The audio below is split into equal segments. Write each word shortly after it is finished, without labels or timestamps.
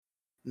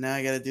Now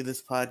I got to do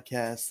this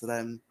podcast that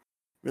I'm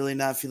really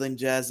not feeling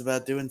jazzed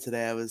about doing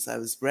today. I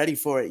was ready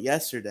for it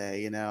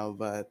yesterday,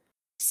 but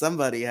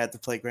somebody had to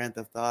play Grand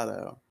Theft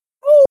Auto.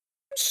 Oh,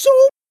 I'm so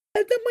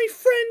mad that my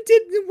friend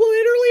did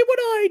literally what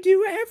I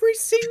do every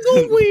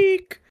single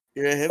week.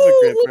 You're a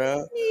hypocrite, look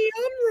bro. at me.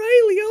 I'm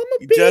Riley. I'm a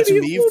You baby. judge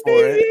me Oh,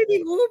 for it.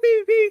 baby. Oh,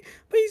 baby.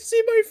 But you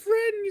see, my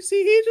friend,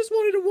 he just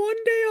wanted 1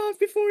 day off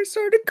before he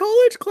started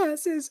college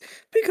classes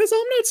because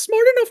I'm not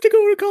smart enough to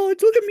go to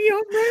college. Look at me.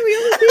 I'm Riley.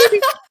 I'm a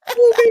baby.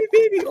 Oh,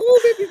 baby.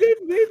 Oh,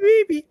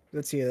 baby.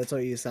 That's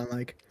what you sound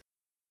like.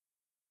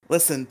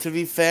 Listen, to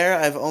be fair,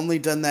 I've only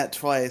done that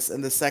twice,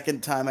 and the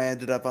second time I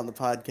ended up on the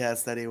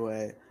podcast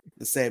anyway,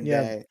 the same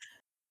day.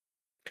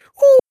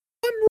 Oh,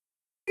 I'm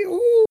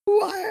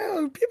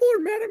people are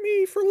mad at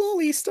me for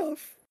lolly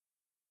stuff.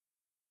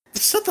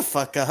 Shut the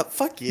fuck up.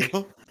 Fuck you.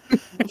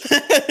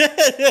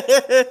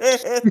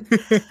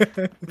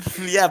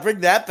 Yeah,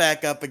 bring that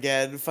back up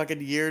again.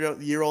 Fucking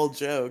year-old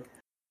joke.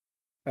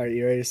 Alright,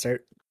 you ready to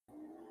start?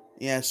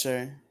 Yeah,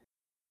 sure.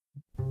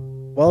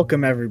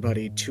 Welcome,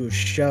 everybody, to a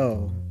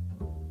show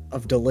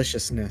of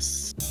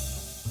deliciousness.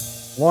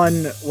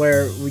 One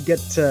where we get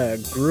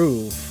to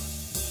groove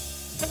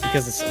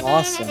because it's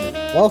awesome.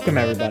 Welcome,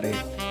 everybody,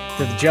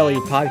 to the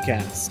jELeeoo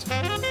podcast.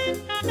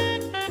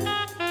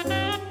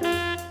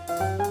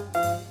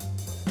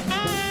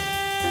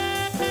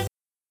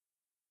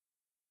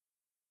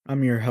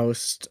 I'm your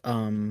host,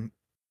 PewDiePie.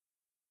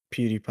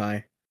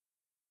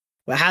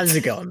 Well, how's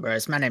it going,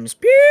 bros? My name is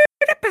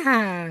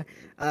PewDiePie,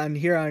 and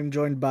here I'm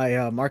joined by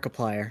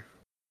Markiplier.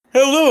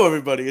 Hello,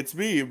 everybody. It's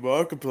me,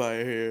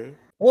 Markiplier here.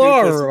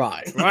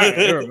 Alright,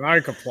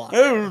 Markiplier.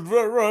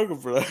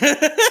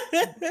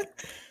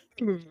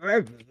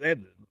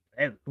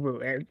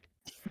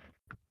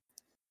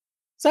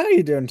 So how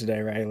you doing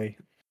today, Riley?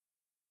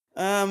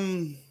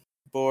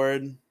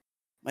 Bored.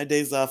 My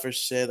days off are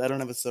shit. I don't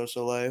have a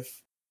social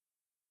life.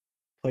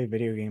 Play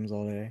video games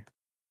all day.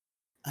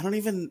 I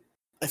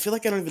feel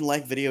like I don't even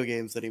like video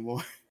games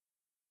anymore.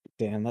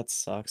 Damn, that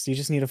sucks. You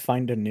just need to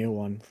find a new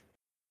one.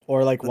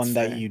 Or like That's one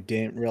fair. that you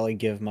didn't really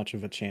give much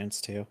of a chance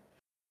to.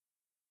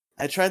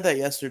 I tried that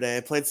yesterday.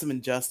 I played some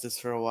Injustice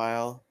for a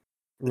while.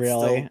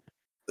 Really?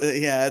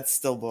 Yeah, it's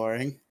still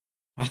boring.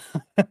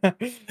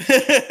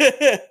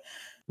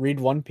 Read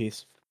One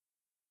Piece.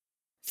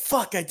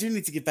 Fuck, I do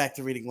need to get back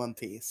to reading One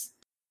Piece.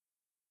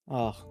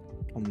 Oh,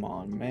 come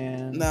on,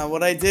 man. No,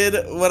 what I did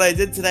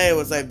today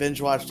was I binge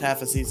watched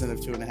half a season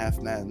of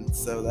 2.5 Men,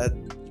 so that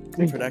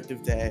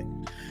productive day.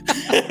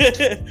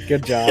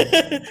 Good job.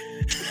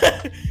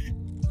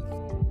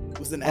 It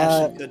was an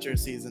Ashton Kutcher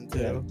season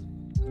too.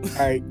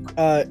 Alright,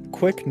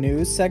 quick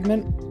news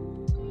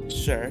segment.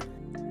 Sure.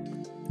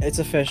 It's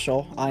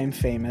official. I'm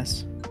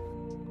famous.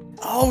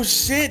 Oh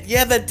shit,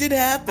 yeah, that did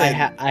happen.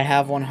 I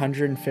have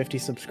 150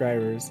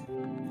 subscribers.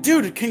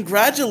 Dude,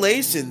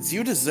 congratulations.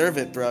 You deserve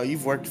it, bro.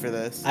 You've worked for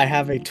this. I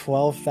have a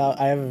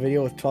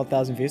video with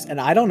 12,000 views, and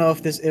I don't know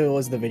if it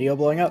was the video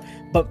blowing up,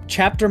 but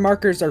chapter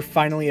markers are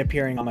finally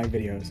appearing on my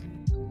videos.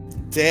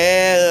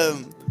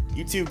 Damn.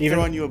 YouTube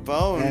throwing you a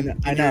bone in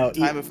I know.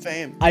 Your time of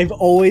fame. I've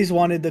always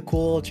wanted the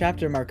cool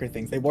chapter marker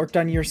things. They worked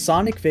on your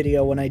Sonic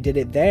video when I did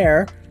it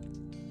there,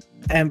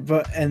 and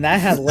that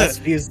had less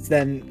views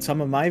than some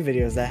of my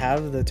videos that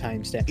have the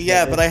timestamp.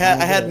 Yeah, but I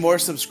had more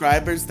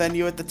subscribers than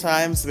you at the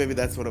time, so maybe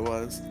that's what it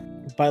was.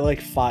 By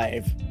like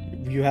 5.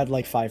 You had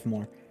like 5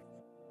 more.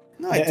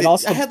 No, I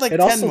had like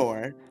 10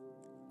 more.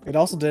 It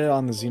also did it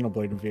on the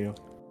Xenoblade review.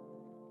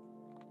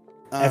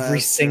 Every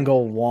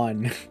single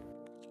one.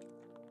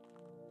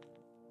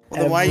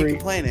 Well, then why are you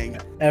complaining?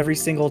 Every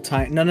single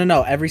time.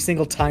 No. Every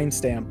single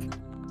timestamp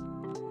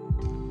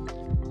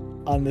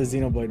on the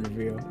Xenoblade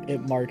review,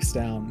 it marks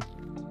down.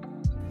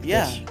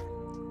 Yeah.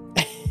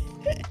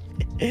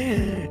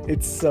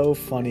 It's so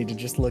funny to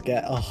just look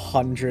at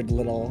 100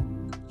 little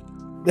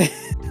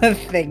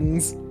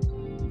things.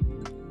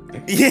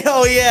 Yeah,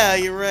 oh yeah,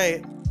 you're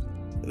right.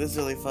 It is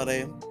really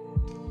funny.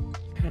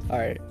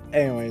 Alright,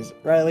 anyways,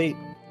 Riley,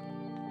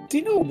 do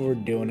you know what we're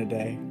doing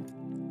today?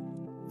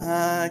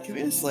 Can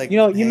we just like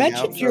you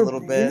mentioned a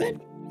little bit?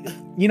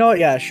 You know what?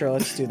 Yeah, sure,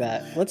 let's do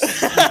that.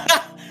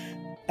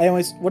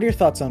 Anyways, what are your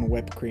thoughts on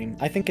whipped cream?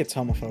 I think it's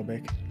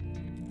homophobic.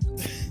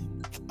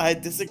 I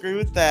disagree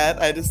with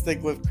that. I just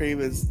think whipped cream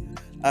is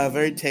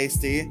very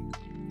tasty,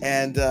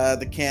 and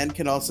the can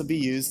can also be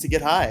used to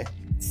get high.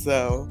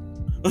 So,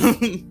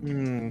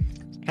 kind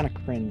of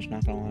cringe,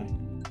 not gonna lie.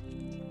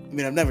 I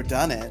mean, I've never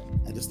done it.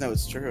 I just know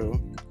it's true.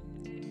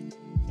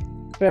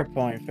 Fair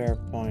point.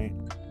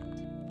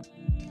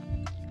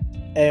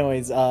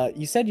 Anyways,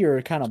 you said you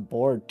were kind of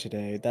bored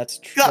today. That's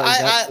true.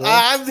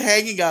 I'm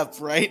hanging up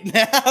right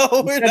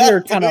now.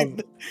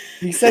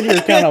 You said you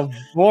were kind of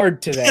bored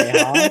today,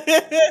 huh?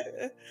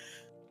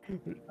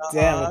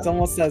 Damn, it's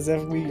almost as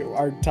if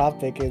our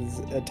topic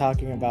is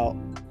talking about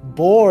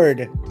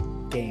board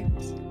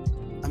games.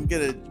 I'm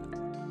gonna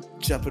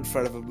jump in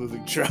front of a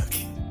moving truck.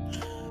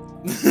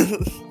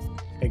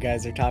 Hey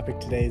guys, our topic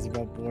today is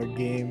about board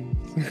games.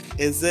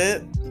 Is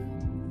it?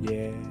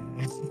 Yeah.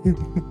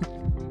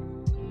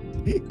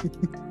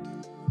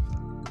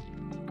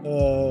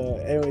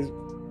 Anyways,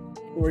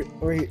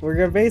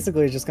 we're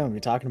basically just gonna be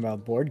talking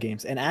about board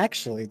games, and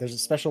actually, there's a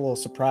special little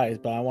surprise,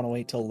 but I want to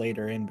wait till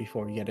later in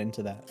before we get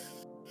into that.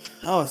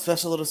 Oh, a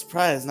special little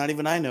surprise. Not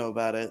even I know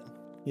about it.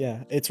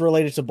 Yeah, it's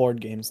related to board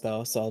games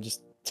though, so I'll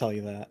just tell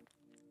you that.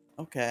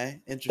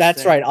 Okay, interesting.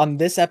 That's right. On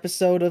this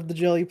episode of the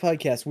jELeeoo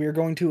podcast, we are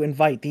going to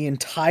invite the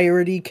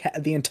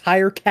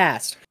entire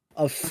cast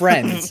of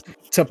Friends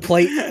to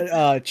play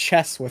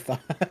chess with us.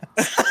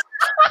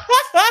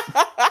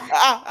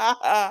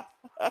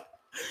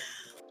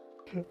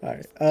 All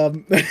right.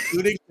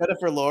 Including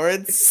Jennifer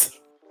Lawrence.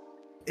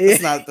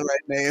 That's not the right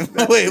name.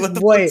 Wait, what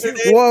the Wait,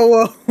 fuck's her name?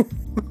 whoa.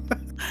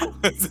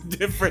 It's a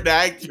different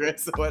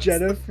actress.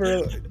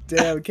 Jennifer,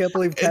 damn, I can't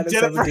believe Tennis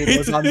Jennifer 17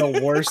 was on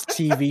the worst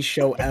TV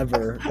show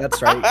ever.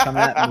 That's right, come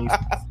at me,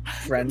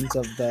 friends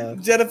of the...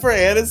 Jennifer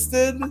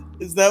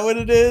Aniston? Is that what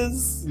it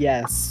is?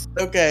 Yes.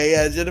 Okay,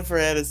 yeah, Jennifer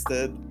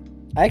Aniston.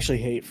 I actually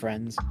hate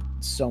Friends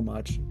so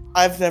much.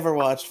 I've never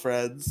watched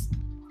Friends.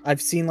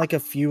 I've seen like a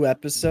few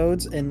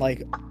episodes and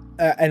like...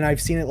 and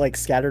I've seen it like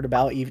scattered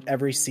about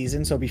every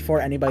season, so before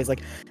anybody's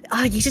like,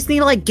 oh, you just need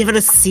to like give it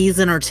a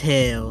season or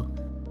two.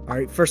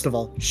 Alright, first of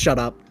all, shut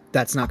up.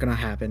 That's not gonna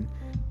happen.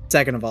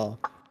 Second of all,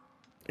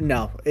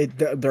 no,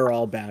 they're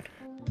all bad.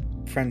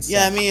 Friends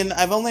Yeah, suck. I mean,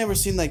 I've only ever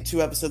seen like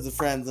 2 episodes of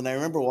Friends, and I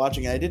remember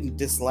watching it. I didn't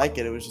dislike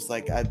it. It was just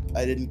like I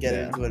didn't get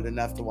into it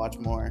enough to watch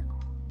more.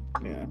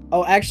 Yeah.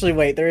 Oh, actually,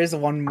 wait. There is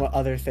one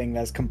other thing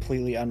that's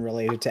completely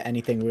unrelated to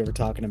anything we were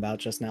talking about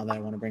just now that I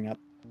want to bring up.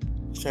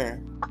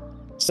 Sure.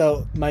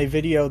 So, my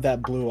video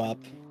that blew up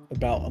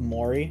about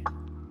Amori,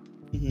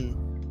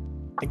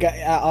 it got,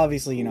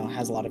 obviously, you know,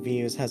 has a lot of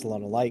views, has a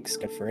lot of likes,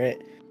 good for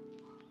it.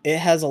 It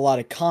has a lot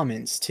of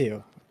comments,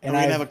 too. And we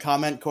gonna have a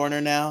comment corner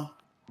now?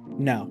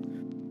 No.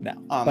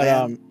 Oh, but,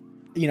 man.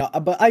 you know,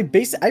 but I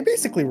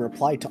basically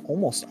replied to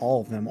almost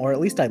all of them, or at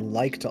least I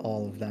liked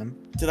all of them.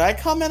 Did I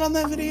comment on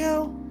that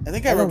video? I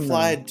think I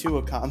replied to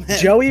a comment.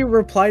 Joey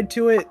replied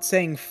to it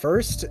saying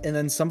first, and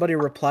then somebody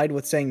replied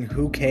with saying,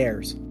 who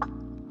cares?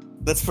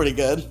 That's pretty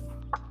good.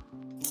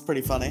 It's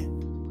pretty funny.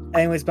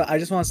 Anyways, but I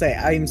just want to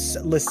say,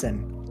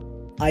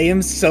 listen, I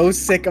am so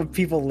sick of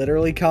people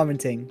literally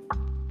commenting,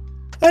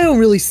 I don't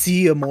really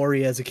see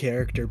Amori as a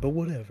character, but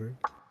whatever.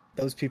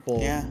 Those people...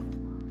 Yeah,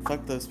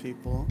 fuck those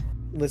people.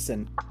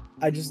 Listen,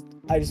 I just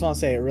want to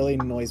say it really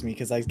annoys me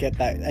because I get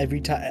that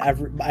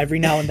every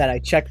now and then I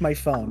check my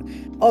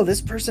phone. Oh,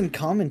 this person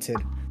commented.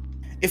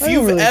 If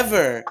you've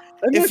ever...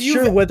 I'm not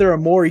sure whether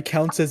Amori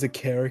counts as a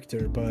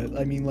character, but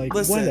I mean, like,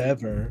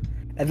 whatever.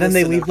 And then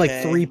they leave like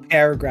 3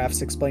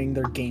 paragraphs explaining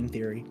their game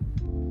theory.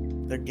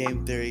 Their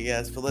game theory,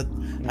 yes. But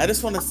I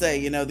just want to say,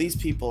 you know, these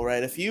people,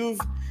 right? If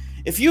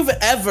you've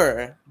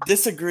ever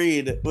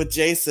disagreed with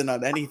Jason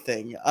on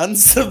anything,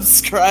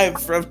 unsubscribe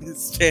from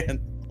his channel.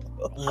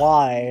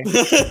 Why?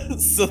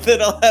 So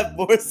that I'll have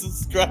more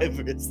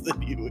subscribers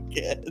than you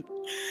again.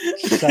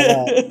 Shut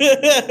up.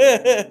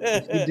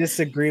 If you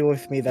disagree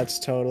with me, that's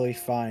totally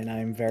fine.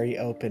 I'm very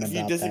open about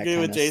that. If you disagree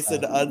with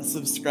Jason,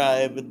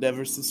 unsubscribe and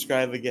never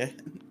subscribe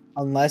again.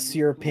 Unless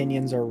your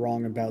opinions are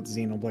wrong about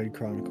Xenoblade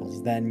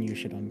Chronicles, then you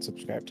should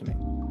unsubscribe to me.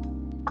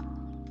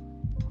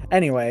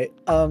 Anyway,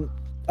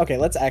 okay,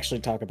 let's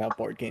actually talk about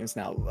board games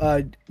now.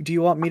 Do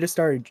you want me to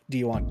start, or do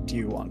you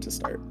want to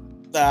start?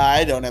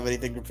 I don't have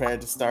anything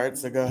prepared to start,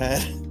 so go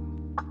ahead.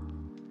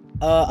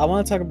 I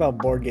want to talk about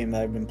board game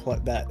that I've been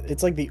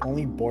it's like the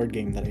only board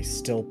game that I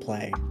still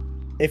play.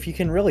 If you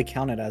can really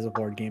count it as a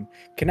board game.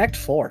 Connect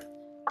 4.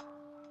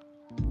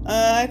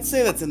 I'd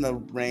say that's in the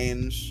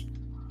range.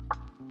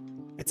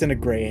 It's in a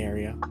gray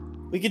area.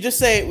 We could just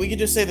say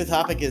the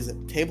topic is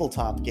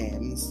tabletop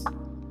games,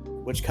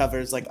 which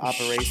covers like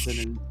Operation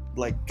and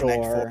like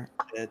Connect 4.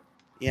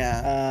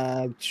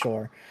 Yeah.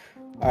 Sure.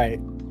 All right.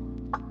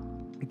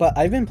 But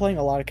I've been playing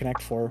a lot of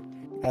Connect 4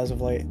 as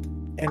of late,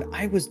 and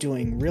I was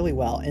doing really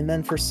well. And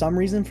then for some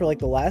reason, for like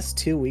the last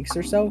 2 weeks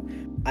or so,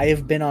 I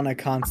have been on a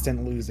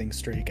constant losing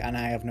streak, and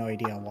I have no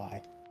idea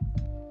why.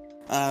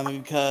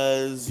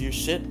 Because you're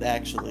shit,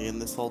 actually,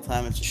 and this whole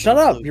time it's just... Shut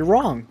up! You're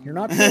wrong. You're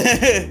not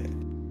true.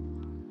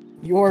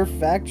 You're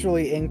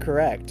factually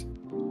incorrect.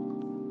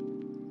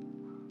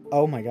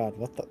 Oh my god,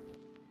 what the...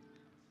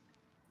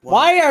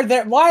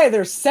 What? Why are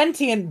there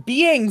sentient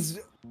beings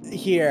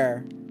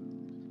here?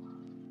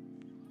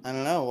 I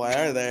don't know, why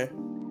are there?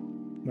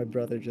 My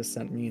brother just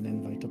sent me an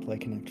invite to play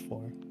Connect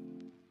 4.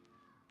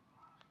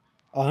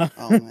 Oh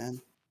man.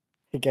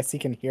 I guess he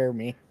can hear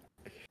me.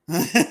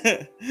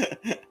 But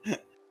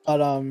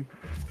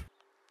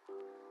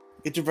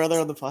get your brother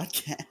on the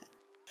podcast.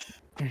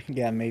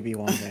 Yeah, maybe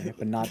one day,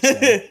 but not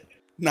today.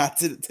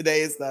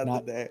 Today is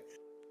not the day.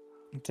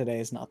 Today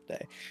is not the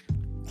day.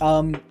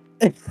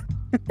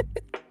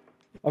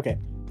 Okay.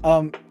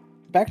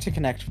 Back to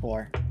Connect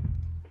 4.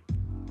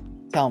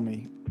 Tell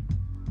me,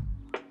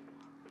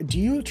 do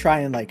you try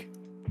and like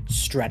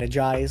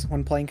strategize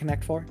when playing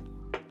Connect 4?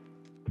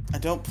 I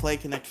don't play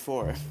Connect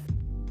 4.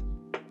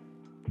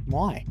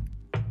 Why?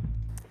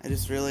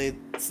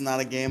 It's not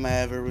a game I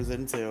ever was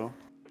into.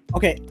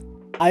 Okay,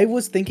 I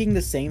was thinking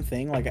the same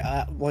thing. Like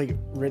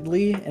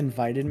Ridley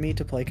invited me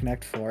to play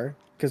Connect 4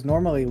 because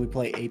normally we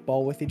play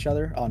 8-ball with each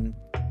other on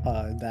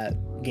that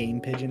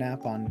Game Pigeon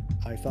app on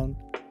iPhone.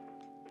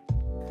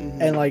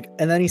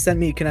 And then he sent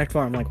me Connect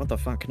 4. I'm like, what the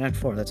fuck, Connect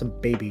 4? That's a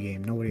baby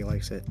game. Nobody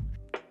likes it.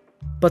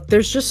 But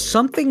there's just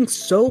something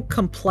so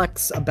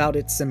complex about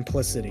its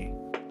simplicity.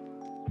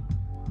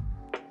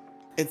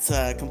 It's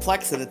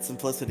complex in its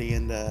simplicity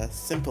and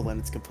simple in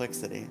its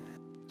complexity.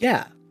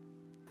 Yeah.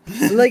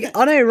 Like,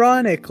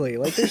 unironically,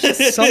 like, there's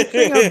just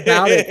something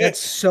about it that's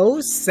so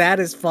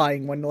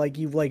satisfying when, like,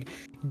 you, like,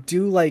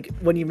 do, like,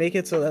 when you make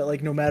it so that,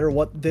 like, no matter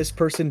what this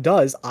person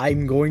does,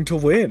 I'm going to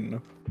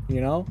win, you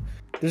know?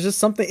 There's just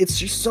something, it's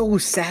just so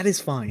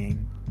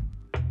satisfying.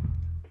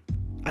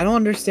 I don't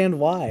understand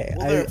why.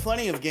 Well, there are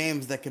plenty of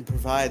games that can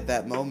provide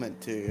that moment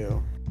to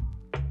you.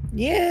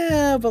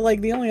 Yeah, but,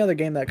 like, the only other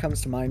game that comes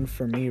to mind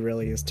for me,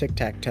 really, is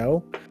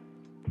Tic-Tac-Toe.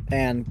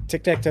 And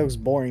Tic-Tac-Toe is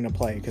boring to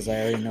play because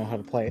I already know how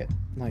to play it.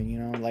 Like, you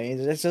know, like,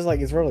 it's just,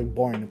 like, it's really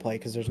boring to play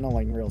because there's no,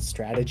 like, real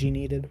strategy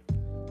needed.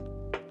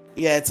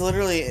 Yeah, it's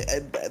literally,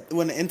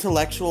 when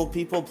intellectual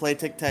people play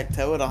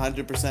Tic-Tac-Toe at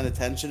 100%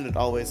 attention, it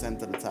always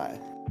ends in a tie.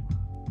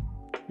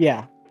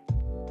 Yeah.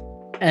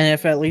 And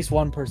if at least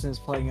one person is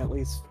paying at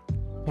least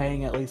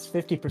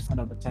 50%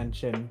 of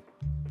attention,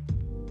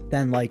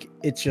 then, like,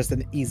 it's just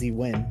an easy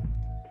win.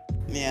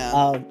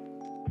 Yeah.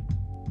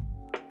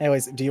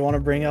 Anyways, do you want to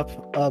bring up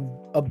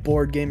a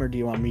board game, or do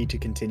you want me to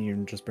continue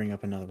and just bring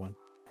up another one?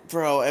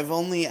 Bro, I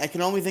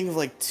can only think of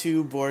like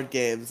 2 board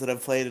games that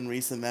I've played in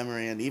recent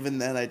memory, and even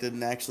then I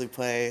didn't actually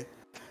play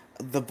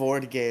the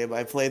board game.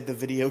 I played the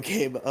video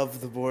game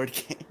of the board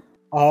game.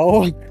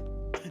 Oh.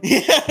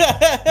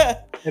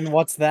 Yeah. And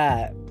what's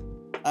that?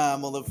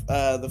 Well,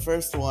 the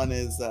first one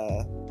is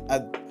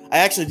I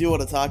actually do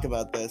want to talk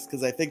about this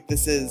because I think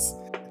this is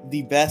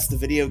the best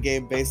video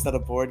game based on a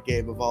board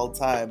game of all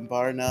time,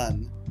 bar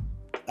none.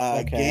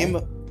 Okay.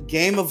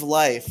 Game of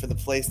Life for the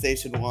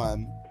PlayStation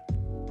 1.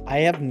 I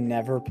have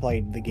never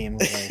played the Game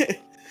of Life.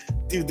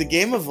 Dude, the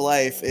Game of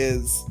Life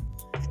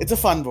it's a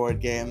fun board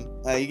game.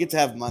 You get to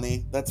have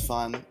money. That's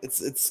fun.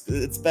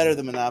 It's better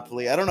than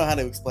Monopoly. I don't know how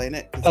to explain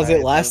it. Does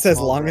it last as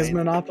long as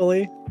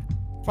Monopoly?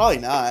 Probably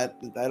not.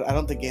 I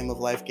don't think Game of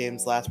Life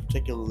games last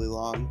particularly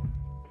long.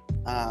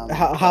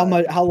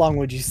 How long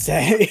would you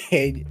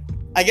say?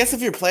 I guess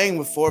if you're playing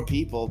with 4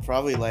 people,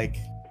 probably like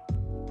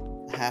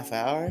a half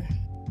hour.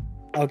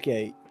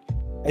 Okay.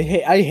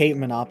 I hate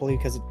Monopoly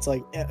because it's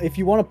like, if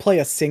you want to play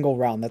a single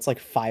round, that's like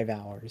 5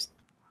 hours.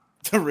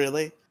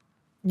 Really?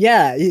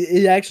 Yeah,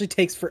 it actually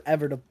takes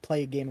forever to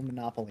play a game of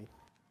Monopoly.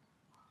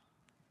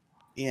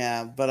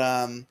 Yeah, but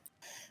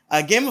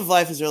Game of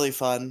Life is really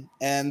fun,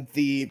 and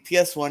the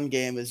PS1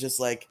 game is just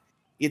like,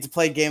 you get to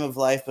play Game of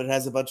Life, but it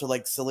has a bunch of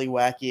like silly,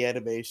 wacky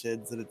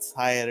animations, and it's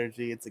high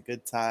energy. It's a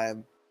good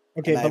time.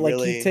 Okay, but like,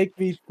 can you take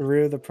me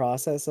through the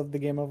process of the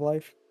Game of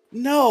Life?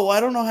 No, I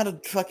don't know how to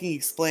fucking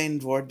explain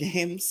board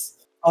games.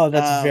 Oh,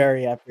 that's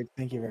very epic.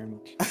 Thank you very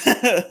much.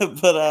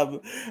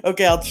 But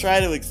okay, I'll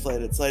try to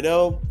explain it. So I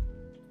know.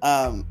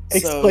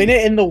 Explain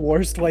it in the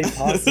worst way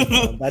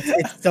possible.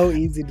 It's so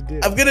easy to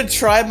do. I'm gonna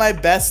try my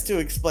best to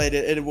explain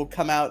it, and it will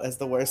come out as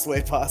the worst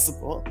way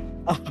possible.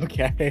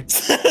 Okay.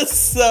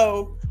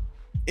 So,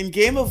 in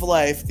Game of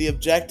Life, the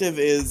objective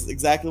is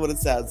exactly what it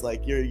sounds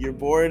like. Your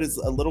board is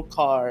a little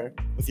car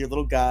with your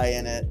little guy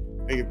in it,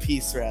 or your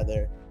piece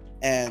rather,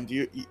 and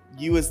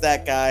you as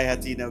that guy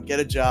have to, you know, get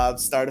a job,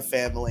 start a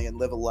family, and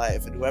live a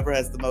life, and whoever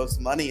has the most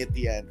money at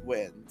the end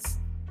wins.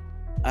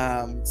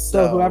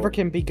 So whoever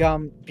can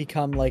become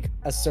like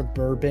a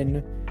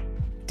suburban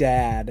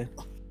dad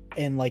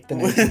in like the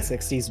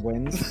 1960s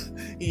wins.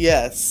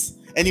 Yes,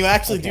 and you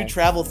actually do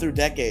travel through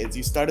decades.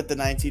 You start at the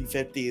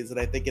 1950s, and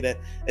I think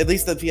at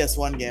least the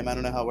PS1 game, I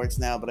don't know how it works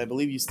now, but I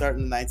believe you start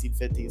in the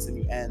 1950s and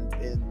you end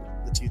in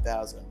the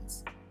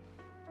 2000s.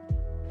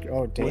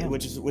 Oh damn!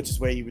 Which is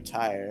where you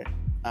retire.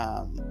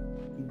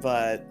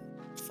 But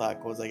fuck,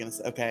 what was I gonna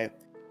say? Okay.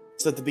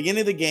 So at the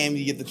beginning of the game,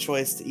 you get the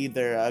choice to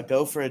either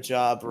go for a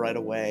job right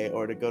away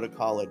or to go to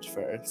college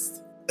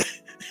first.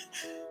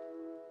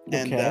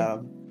 And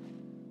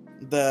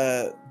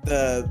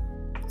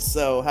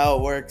so how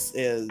it works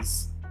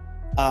is,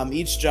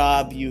 each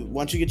job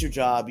once you get your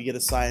job, you get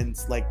assigned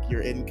like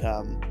your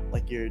income,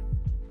 like your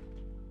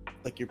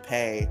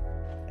pay,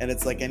 and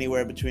it's like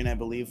anywhere between, I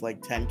believe,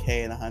 like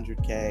 10K and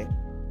 100K.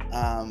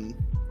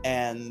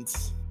 And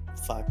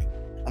fuck,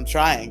 I'm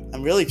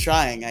really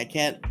trying. I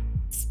can't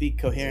speak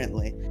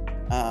coherently.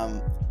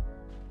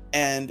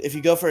 And if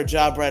you go for a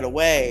job right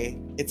away,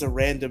 it's a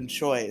random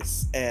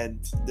choice, and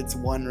it's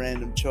one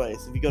random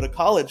choice. If you go to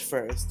college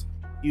first,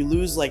 you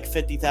lose like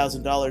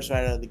 $50,000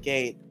 right out of the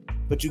gate,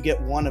 but you get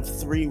one of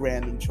 3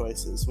 random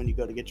choices when you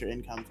go to get your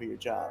income for your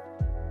job.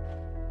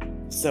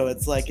 So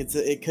it's like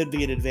it could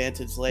be an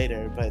advantage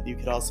later, but you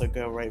could also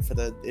go right for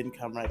the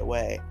income right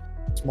away.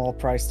 Small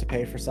price to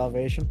pay for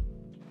salvation.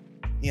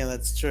 Yeah,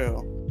 that's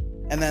true.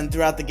 And then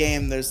throughout the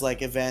game, there's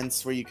like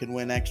events where you can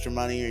win extra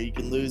money, or you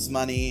can lose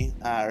money,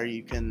 or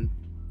you can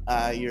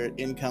your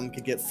income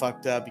could get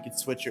fucked up. You could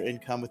switch your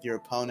income with your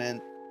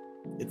opponent.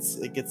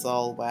 it gets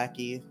all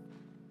wacky.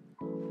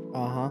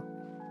 Uh-huh.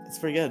 It's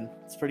pretty good.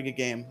 It's a pretty good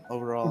game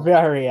overall.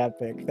 Very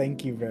epic.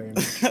 Thank you very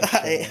much.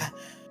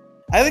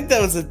 I think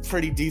that was a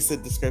pretty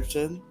decent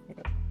description.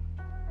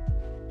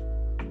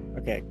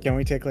 Okay, can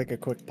we take like a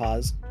quick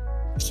pause?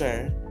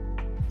 Sure.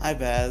 Hi,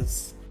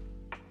 Baz.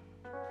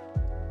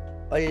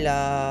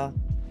 Hola.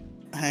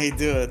 How you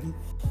doing?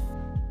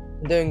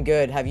 I'm doing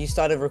good. Have you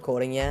started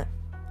recording yet?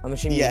 I'm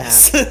assuming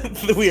Yes.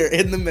 We are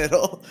in the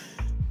middle.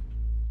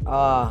 you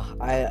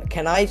have.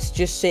 Can I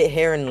just sit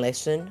here and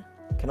listen?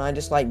 Can I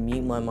just like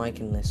mute my mic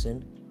and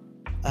listen?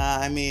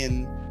 I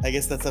mean, I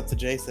guess that's up to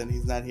Jason.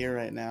 He's not here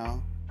right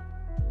now.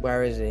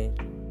 Where is he?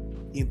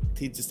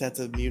 He just had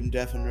to mute and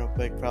deafen real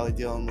quick, probably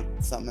dealing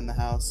with something in the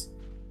house.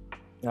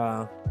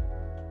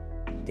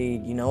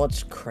 Dude, you know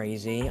what's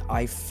crazy?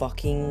 I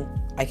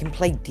can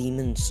play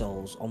Demon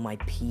Souls on my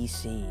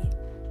PC.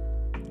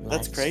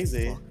 That's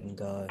crazy. Fucking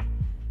go.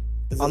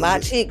 Is I'm it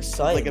actually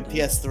excited. like a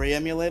PS3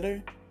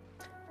 emulator?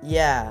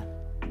 Yeah.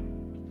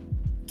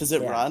 Does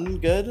it Yeah. run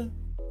good?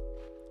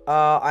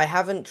 I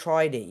haven't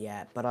tried it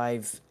yet, but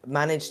I've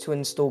managed to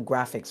install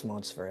graphics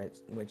mods for it,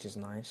 which is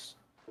nice.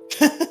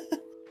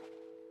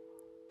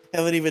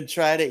 Haven't even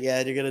tried it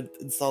yet. You're gonna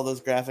install those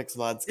graphics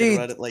mods. Gonna Dude,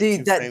 run it like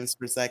dude, 2 frames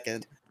per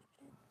second.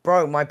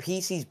 Bro, my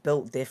PC's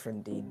built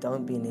different, dude.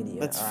 Don't be an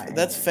idiot.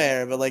 That's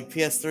fair, but like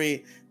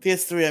PS3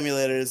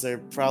 emulators are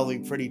probably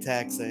pretty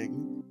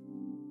taxing.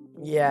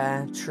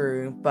 Yeah,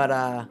 true.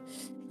 But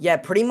yeah,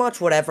 pretty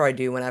much whatever I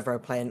do whenever I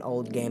play an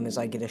old game is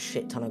I get a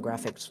shit ton of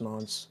graphics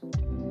mods.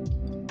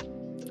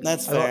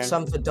 That's I fair. got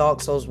some for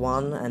Dark Souls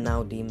 1 and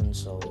now Demon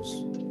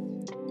Souls.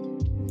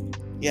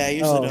 Yeah, I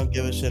usually don't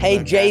give a shit. Hey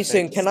about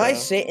Jason, graphics, can I so.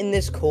 sit in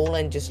this call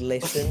and just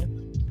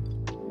listen?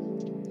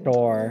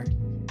 Sure.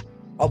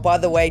 Oh, by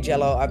the way,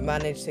 jELeeoo, I've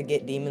managed to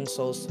get Demon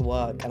Souls to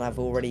work, and I've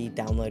already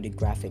downloaded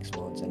graphics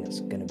mods, and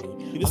it's gonna be.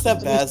 You just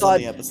have Baz on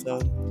the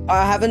episode.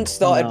 I haven't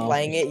started No.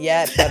 playing it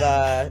yet,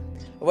 but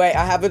wait,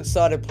 I haven't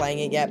started playing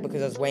it yet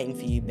because I was waiting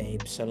for you,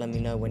 babe. So let me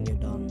know when you're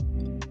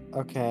done.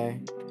 Okay.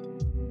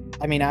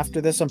 I mean, after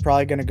this, I'm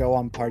probably gonna go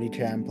on Party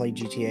Chat and play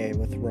GTA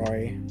with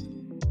Rory.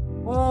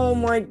 Oh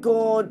my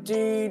god,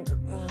 dude.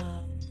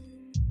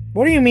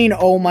 What do you mean,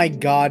 oh my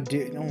god,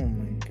 dude? Oh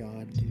my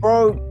god, dude.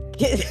 Bro.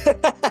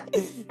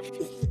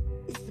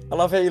 I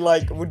love how you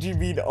like, what do you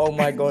mean, oh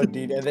my god,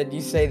 dude? And then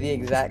you say the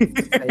exact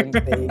same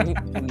thing.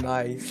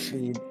 Nice,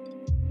 dude.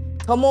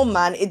 Come on,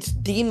 man, it's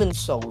Demon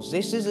Souls.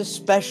 This is a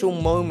special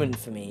moment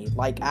for me.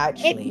 Like,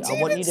 actually,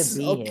 I want you to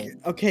be here.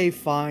 Okay,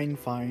 fine.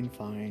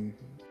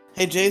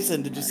 Hey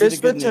Jason, did you see the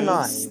Just for good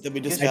tonight. news that we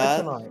just Just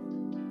for got? tonight.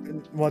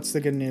 What's the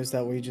good news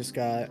that we just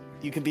got?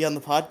 You can be on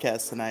the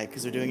podcast tonight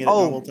because we're doing it at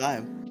Oh. normal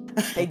time.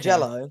 Hey, Okay.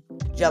 jELeeoo.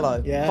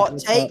 Yeah, Hot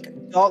what's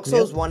take, Dark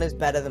Souls Yep. 1 is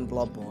better than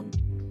Bloodborne.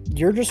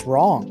 You're just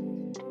wrong.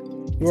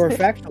 You are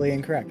factually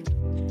incorrect.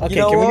 Okay,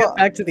 know can we what? get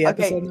back to the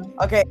Okay. episode now?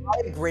 Okay,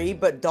 I agree,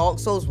 but Dark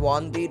Souls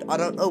 1, dude, I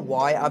don't know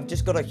why, I've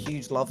just got a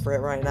huge love for it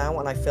right now,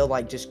 and I feel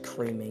like just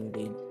creaming,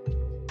 dude.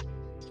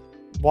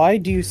 Why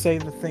do you say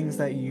the things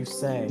that you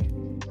say?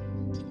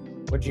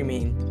 What do you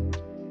mean?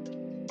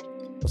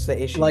 What's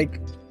the issue? Like,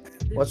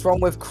 What's wrong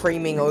with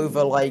creaming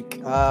over,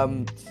 like,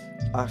 oh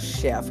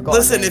shit, I forgot.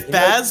 Listen, her name. if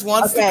Baz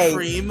wants okay. to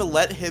cream,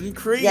 let him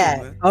cream.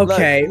 Yeah.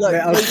 okay, Look,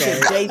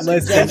 okay. Jason,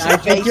 Listen, I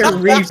think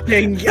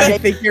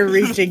Jason. you're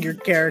reaching your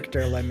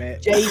character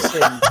limit.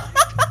 Jason,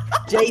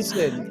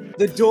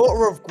 the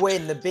daughter of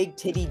Gwyn, the big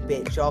titty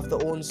bitch after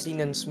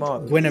Ornstein and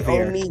Smough.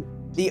 Guinevere.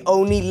 The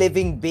only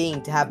living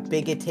being to have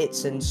bigger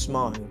tits than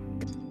Smough.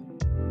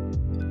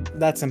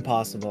 That's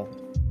impossible.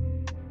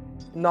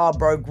 Nah,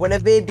 bro,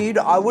 Guinevere, dude,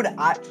 I would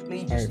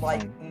actually just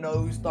Alright,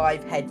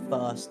 nosedive head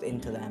first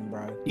into them,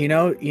 bro. You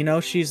know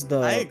she's the.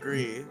 I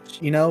agree.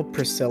 You know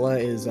Priscilla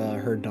is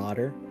her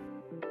daughter.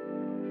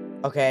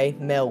 Okay,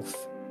 MILF.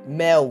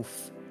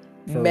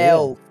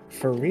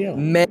 For real.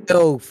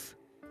 MILF.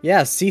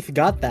 Yeah, Seath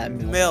got that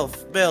milk.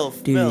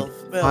 MILF. Dude,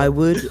 I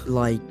would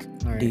like,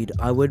 Alright. dude,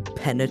 I would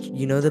penetrate.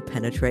 You know the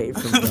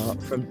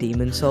penetrator from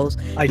Demon Souls.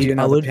 I do Dude,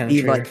 know I the would be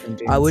penetrator like, from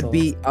Demon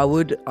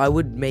I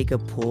would make a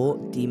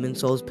port Demon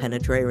Souls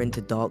penetrator into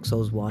Dark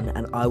Souls 1,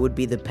 and I would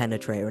be the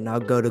penetrator, and I'll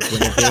go to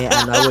Guinevere,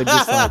 and I would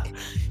just like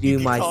do You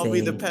my call thing. me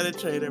the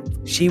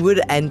penetrator. She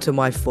would enter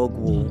my fog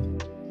wall.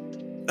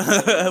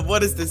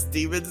 What is this,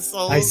 Demon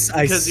Souls?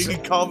 I Because you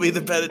can call me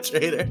the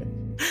penetrator.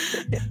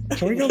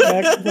 Can we go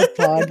back to the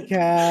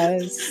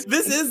podcast?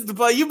 This is the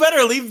podcast. You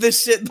better leave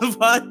this shit in the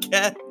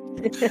podcast.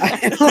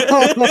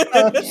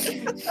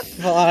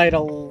 I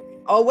don't.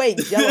 Oh wait,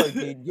 jELeeoo,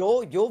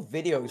 dude, your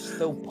video's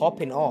still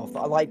popping off.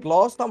 Like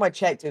last time I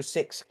checked, it was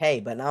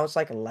 6K, but now it's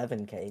like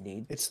 11K,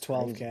 dude. It's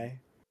 12K.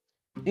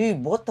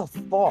 Dude, what the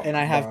fuck? And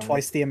I have bro?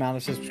 twice the amount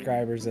of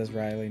subscribers as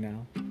Riley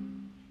now.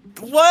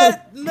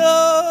 What?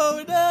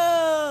 No.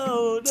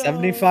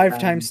 75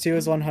 times 2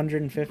 is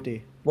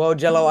 150. Well,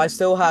 jELeeoo, I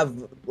still have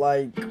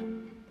like,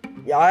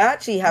 yeah, I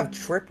actually have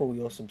triple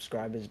your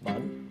subscribers,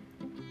 bud.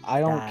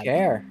 I don't Dad.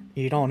 care.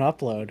 You don't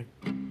upload.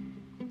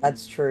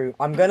 That's true.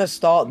 I'm gonna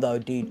start though,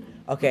 dude.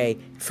 Okay,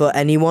 for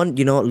anyone,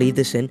 you know what, leave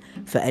this in.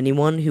 For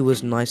anyone who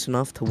was nice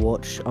enough to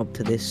watch up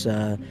to this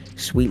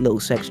sweet little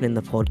section in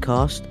the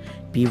podcast,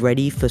 be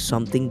ready for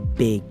something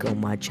big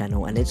on my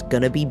channel. And it's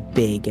gonna be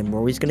big, and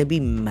Rory's gonna be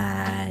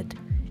mad.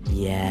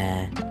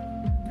 Yeah.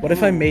 What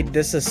if I made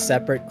this a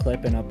separate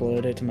clip and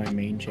uploaded it to my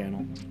main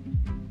channel?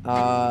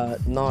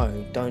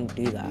 No, don't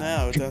do that.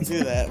 No, don't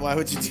do that. Why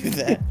would you do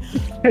that?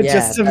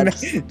 Yeah,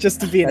 just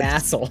to be an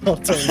asshole.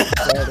 That's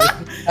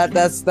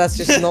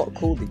just not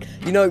cool.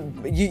 You know,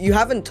 you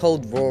haven't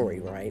told Rory,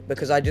 right?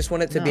 Because I just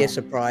want it to be a No.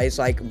 surprise,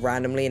 like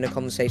randomly in a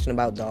conversation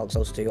about Dark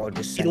Souls 2. I'll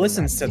just He send him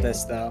listens that to DM.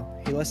 this though.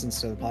 He listens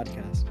to the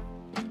podcast.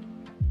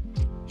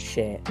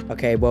 Shit.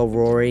 Okay, well,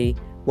 Rory.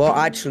 Well,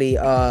 actually,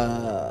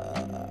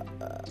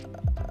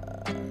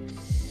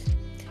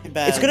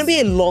 it's gonna be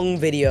a long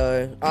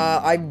video.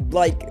 I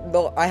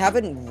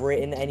haven't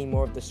written any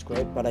more of the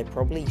script, but I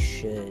probably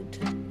should.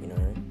 You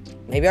know,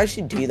 maybe I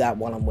should do that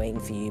while I'm waiting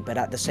for you. But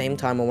at the same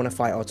time, I want to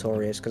fight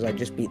Artorias because I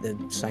just beat the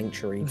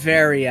Sanctuary.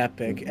 Very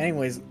epic.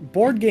 Anyways,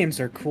 board games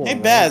are cool. Hey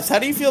right? Baz, how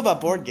do you feel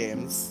about board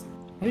games?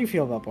 How do you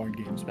feel about board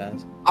games,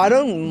 Baz? I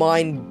don't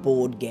mind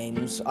board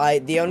games.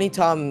 The only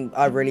time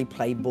I really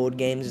play board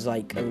games is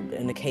like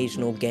an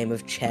occasional game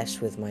of chess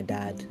with my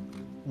dad.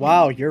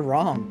 Wow, you're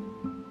wrong.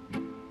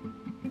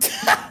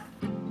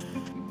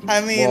 I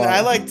mean, What?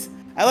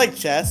 I like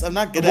chess. I'm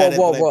not good at it.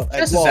 but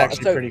Chess is What?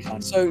 actually pretty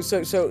fun.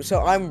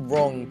 So I'm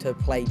wrong to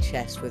play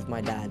chess with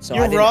my dad. So I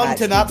You're didn't wrong to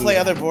actually not do play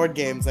that. other board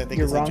games. I think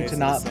You're is what wrong to Jason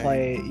not was saying.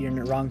 play. You're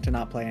wrong to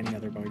not play any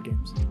other board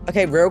games.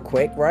 Okay, real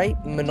quick, right?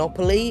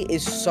 Monopoly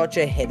is such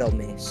a hit or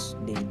miss,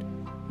 dude.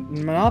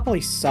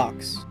 Monopoly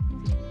sucks.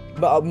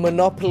 But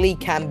Monopoly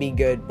can be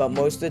good, but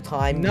most of the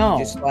time No, you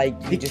just like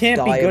you It just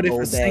can't be die good of if a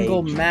old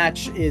single age.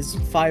 match is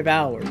 5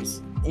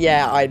 hours.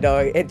 Yeah, I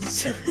know.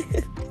 It's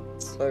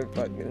so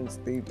fucking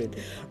stupid,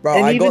 bro.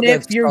 And I even got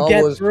if the you Star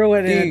get Wars- through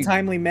it in a Dude,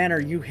 timely manner,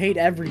 you hate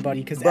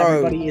everybody because Bro,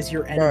 everybody is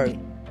your bro. enemy.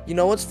 You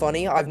know what's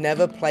funny? I've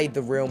never played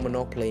the real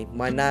Monopoly.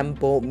 My nan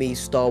bought me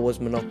Star Wars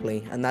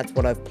Monopoly, and that's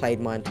what I've played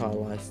my entire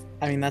life.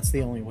 I mean, that's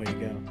the only way to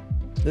go.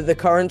 The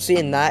currency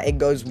in that, it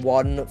goes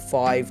 1,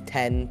 5,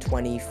 10,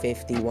 20,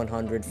 50,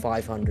 100,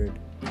 500.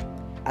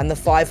 And the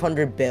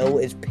 500 bill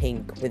is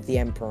pink with the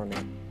Emperor on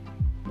it.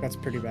 That's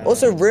pretty bad.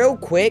 Also, real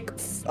quick,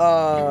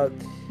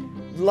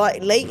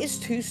 like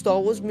latest 2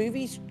 Star Wars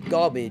movies,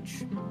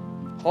 garbage.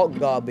 Hot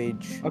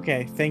garbage.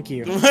 Okay, thank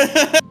you.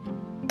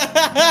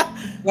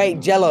 Wait,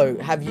 jELeeoo,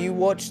 have you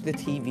watched the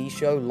TV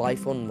show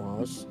Life on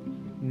Mars?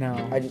 No.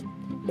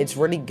 It's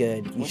really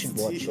good. You What's should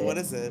the watch it. What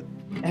is it?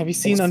 Have you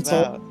seen What's it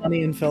Unsolved about?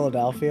 Honey in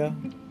Philadelphia?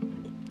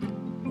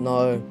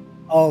 No.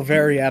 Oh,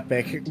 very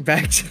epic.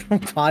 Back to the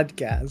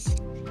podcast.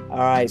 All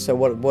right. So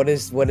what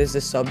is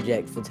the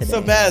subject for today?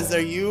 So Baz,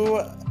 are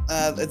you?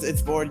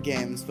 It's board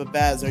games, but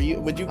Baz,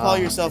 would you call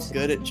yourself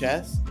good at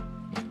chess?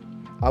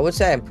 I would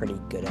say I'm pretty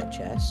good at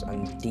chess.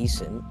 I'm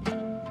decent.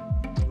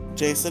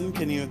 Jason,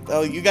 can you?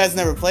 Oh, you guys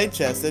never played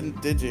chess,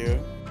 did you?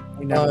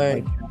 We never No.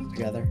 played chess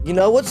together. You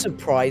know what's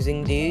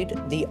surprising, dude?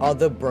 The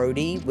other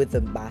Brody with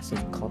the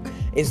massive cock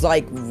is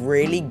like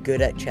really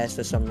good at chess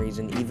for some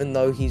reason, even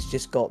though he's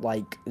just got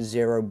like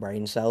 0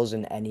 brain cells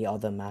in any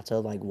other matter,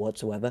 like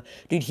whatsoever.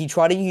 Dude, he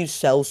tried to use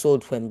Cell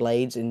Sword Twin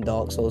Blades in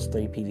Dark Souls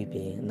 3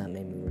 PvP, and that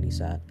made me really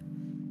sad.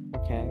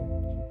 Okay.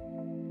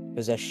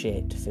 Because they're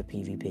shit for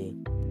PvP.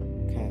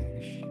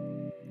 Okay.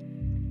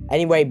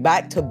 Anyway,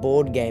 back to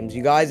board games.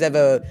 You guys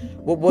ever?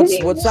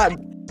 What's that?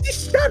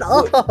 Shut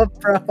up,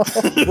 bro.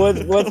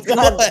 What's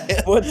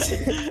that?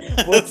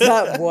 What's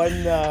that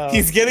one?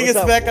 He's getting what's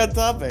us that- back on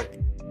topic.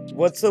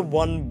 What's the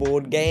one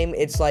board game?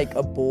 It's like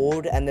a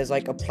board and there's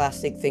like a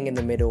plastic thing in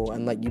the middle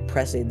and like you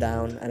press it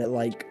down and it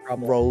like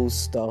Trouble. rolls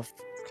stuff.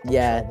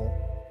 Yeah,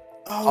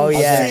 Oh,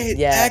 yeah, shit,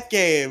 yeah. that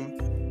game.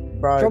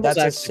 bro, Trouble's that's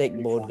a actually sick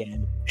pretty board fun.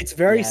 game. It's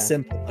very Yeah.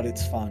 simple, but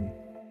it's fun.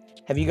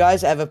 Have you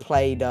guys ever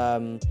played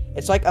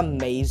it's like a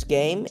maze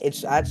game.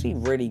 It's actually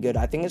really good.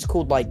 I think it's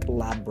called like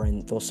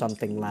Labyrinth or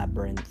something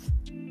Labyrinth.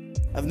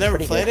 I've never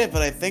Pretty played good. it,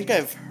 but I think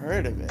I've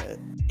heard of it.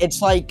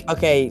 It's like,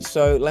 okay,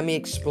 so let me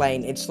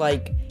explain. It's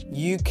like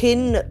you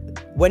can,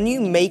 when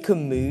you make a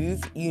move,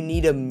 you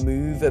need to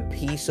move a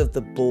piece of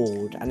the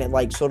board and it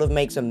like sort of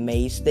makes a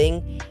maze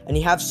thing. And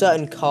you have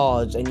certain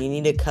cards and you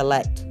need to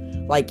collect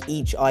like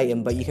each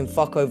item, but you can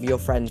fuck over your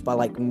friends by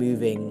like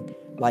moving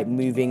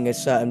a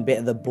certain bit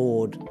of the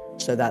board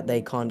so that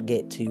they can't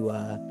get to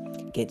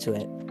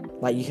it.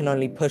 Like you can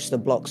only push the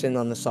blocks in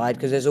on the side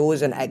because there's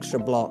always an extra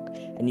block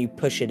and you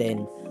push it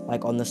in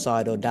like on the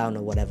side or down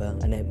or whatever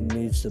and it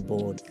moves the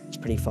board. It's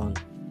pretty fun.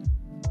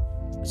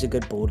 It's a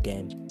good board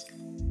game.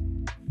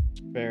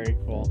 Very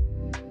cool.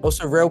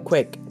 Also, real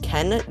quick,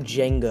 can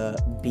Jenga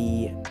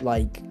be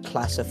like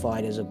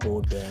classified as a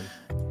board game?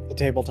 The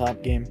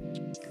tabletop game.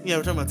 Yeah,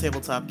 we're talking about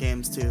tabletop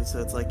games too,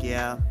 so it's like,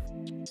 yeah.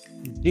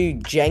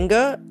 Dude,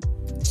 Jenga,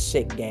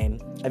 sick game.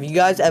 Have you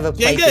guys ever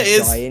played Jenga the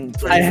is Giant?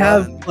 pretty I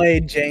have fun.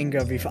 played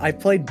Jenga before. I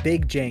played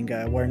big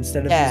Jenga, where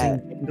instead of Yeah.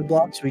 using Jenga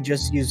blocks, we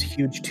just use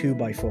huge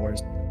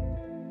 2x4s.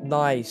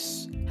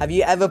 Nice. Have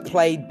you ever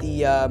played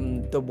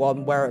the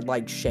one where it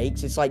like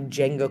shakes? It's like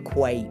Jenga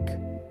Quake.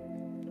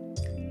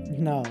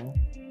 No.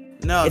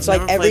 No, I've It's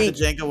like never played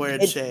the Jenga where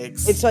it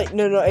shakes. It's like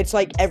no, it's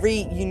like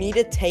you need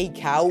to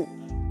take out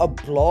a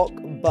block,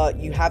 but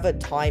you have a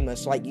timer.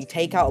 So like you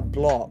take out a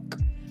block,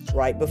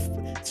 right?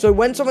 So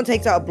when someone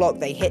takes out a block,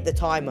 they hit the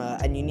timer,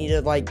 and you need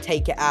to like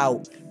take it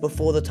out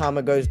before the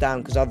timer goes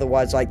down, because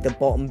otherwise like the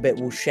bottom bit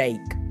will shake,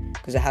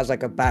 because it has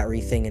like a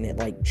battery thing and it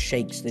like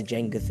shakes the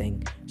Jenga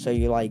thing. So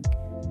you like,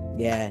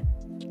 yeah,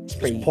 it's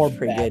pretty Poor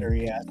pretty battery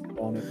good. ass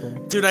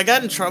phone. Dude, I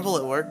got in trouble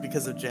at work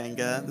because of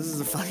Jenga. This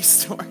is a funny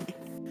story.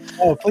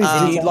 Oh, please.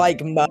 Did you do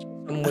like murder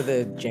them with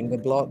a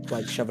Jenga block,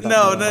 like shove it up?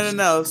 No, their ass?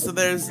 no. So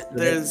there's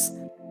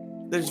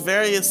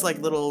various like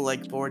little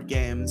like board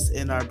games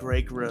in our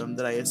break room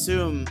that I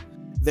assume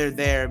they're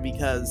there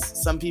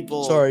because some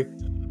people. Sorry.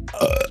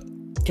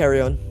 Carry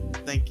on.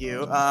 Thank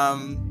you.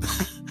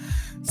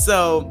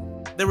 So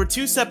there were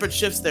two separate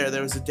shifts there.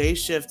 There was a day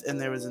shift and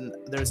there was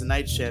a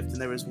night shift,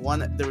 and there was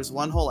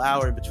one whole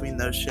hour between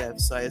those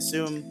shifts. So I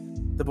assume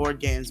the board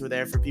games were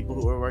there for people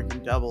who were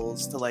working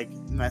doubles to like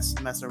mess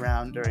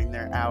around during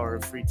their hour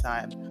of free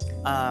time.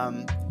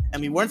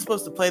 And we weren't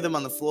supposed to play them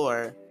on the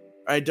floor.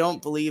 I actually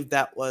don't believe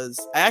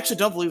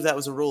that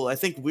was a rule. I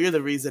think we're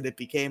the reason it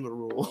became a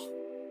rule.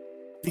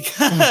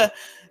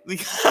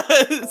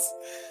 because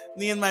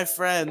me and my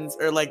friends,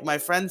 or like my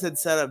friends had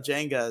set up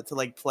Jenga to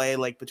like play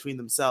like between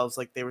themselves,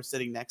 like they were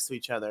sitting next to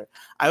each other.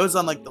 I was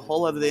on like the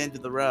whole other end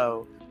of the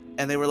row,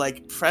 and they were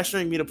like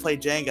pressuring me to play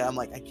Jenga. I'm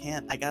like, I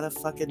can't. I gotta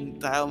fucking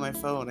dial my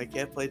phone. I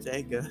can't play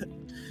Jenga.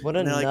 What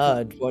a like,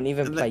 nerd. Won't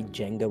even play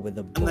Jenga with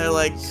a boys. And they're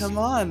like, come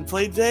on,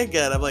 play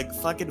Jenga. And I'm like,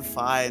 fucking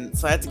fine.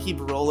 So I had to keep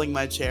rolling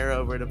my chair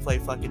over to play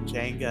fucking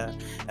Jenga.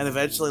 And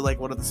eventually, like,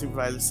 one of the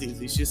supervisors sees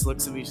me. She just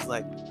looks at me. She's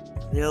like,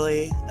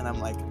 really? And I'm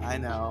like, I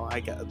know.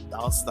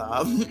 I'll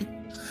stop.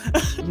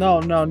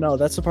 No.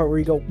 That's the part where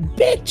you go,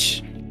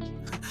 bitch!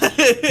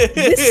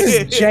 This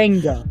is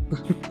Jenga.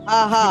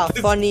 Aha,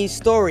 funny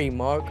story,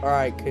 Mark.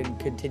 Alright,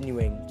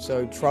 continuing.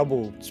 So,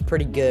 Trouble. It's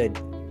pretty good.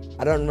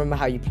 I don't remember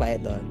how you play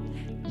it, though.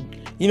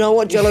 You know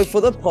what, jELeeoo,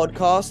 for the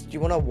podcast, do you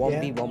want to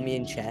 1v1 me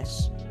in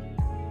chess?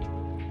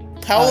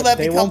 How will that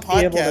they become won't be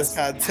able podcast to-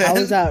 content? How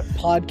is that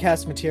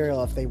podcast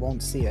material if they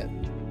won't see it?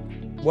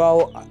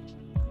 Well,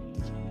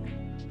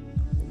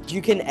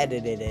 you can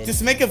edit it in.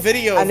 Just make a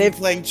video And of if- you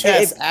playing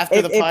chess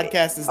after the if-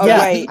 podcast is oh, done.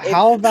 wait,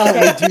 how about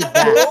we do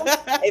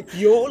that? If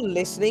you're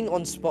listening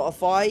on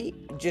Spotify,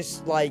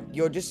 just like,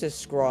 you're just a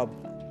scrub.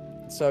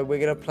 So we're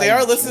gonna play. They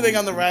are listening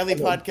on the Riley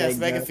Jenga. Podcast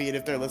mega feed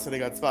if they're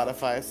listening on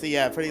Spotify. So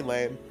yeah, pretty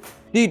lame.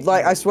 Dude,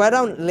 like, I swear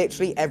down,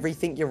 literally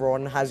everything you're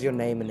on has your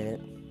name in it.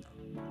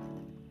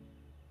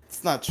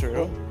 It's not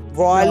true.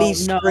 Riley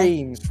No.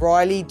 streams,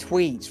 Riley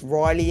tweets,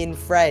 Riley and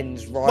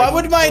friends, Riley. Why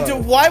would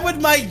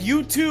my Bro.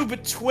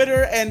 YouTube,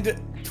 Twitter, and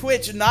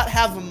Twitch not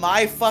have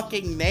my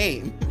fucking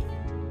name?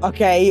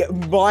 Okay,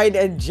 mine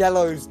and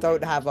jELeeoo's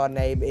don't have our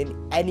name in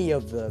any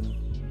of them.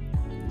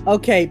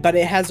 Okay, but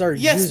it has our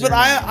Yes, but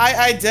username.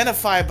 I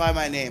identify by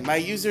my name. My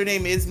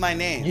username is my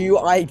name. You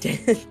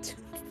identify.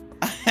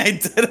 I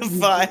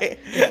identify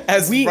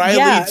as We- Riley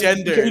yeah,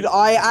 gender. Dude,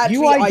 I actually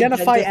You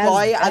identify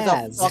as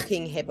as. a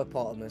fucking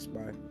hippopotamus,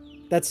 bro.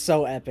 That's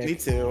so Me epic.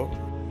 too.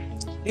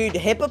 Dude,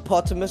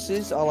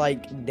 hippopotamuses are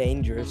like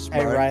dangerous,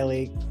 Hey bro.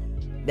 Riley,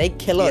 They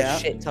kill Yeah. a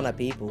shit ton of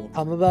people.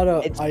 I'm about to.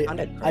 It's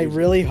kinda I crazy.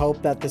 really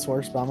hope that this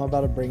works, but I'm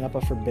about to bring up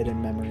a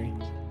forbidden memory.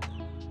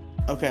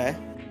 Okay.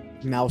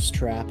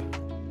 Mousetrap.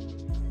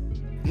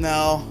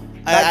 No.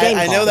 That game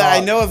I know that. I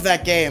sucks. know of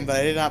that game, but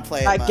I did not play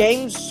it That much.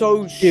 game's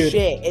so Dude,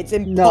 shit. It's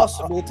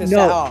impossible to set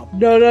up.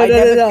 No, I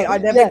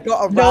never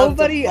got around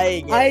Nobody, to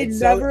playing it. I It's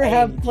so never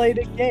have lame. played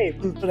a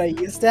game, but I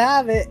used to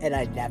have it, and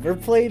I never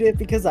played it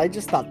because I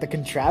just thought the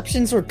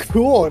contraptions were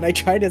cool, and I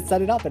tried to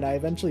set it up, and I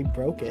eventually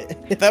broke it.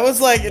 That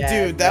was like,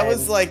 Yeah, dude, that man,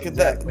 was like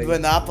exactly. the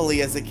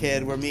Monopoly as a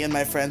kid, where me and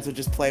my friends would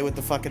just play with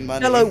the fucking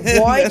money.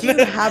 jELeeoo, why do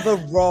you have a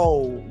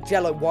role?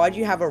 jELeeoo, why do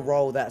you have a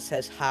role that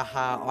says,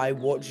 haha, I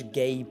watch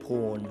gay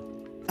porn?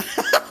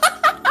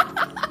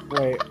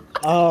 Wait,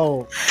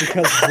 oh,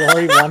 because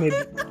Rory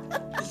wanted.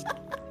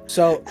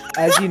 So,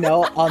 as you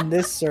know, on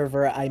this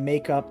server, I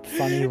make up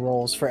funny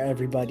roles for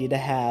everybody to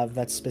have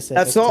that's specific.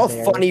 That's not to a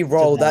their- funny to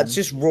role. them. That's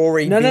just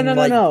Rory No, no, being no,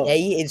 no, like, no.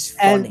 gay is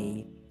And-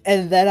 funny.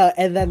 And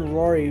then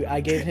Rory, I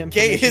gave him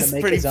Gay permission is to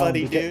make pretty his own.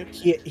 funny,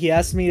 because dude. He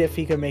asked me if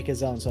he could make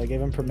his own, so I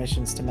gave him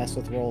permissions to mess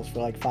with roles for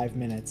like 5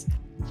 minutes,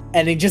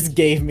 and he just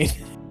gave me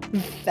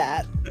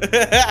that.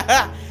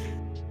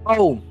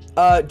 Oh,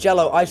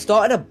 jELeeoo, I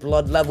started a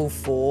blood level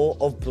 4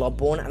 of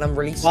Bloodborne, and I'm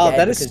really scared Wow,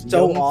 that is because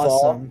so Young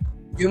awesome.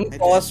 Young Hey,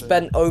 Far Jason.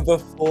 spent over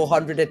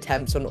 400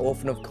 attempts on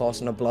Orphan of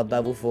Kos on a blood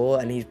level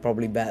 4, and he's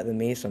probably better than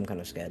me, so I'm kind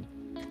of scared.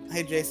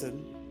 Hey,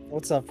 Jason.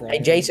 What's up, Rory?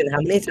 Hey, Jason, how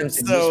many attempts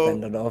did you So-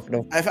 spend on Orphan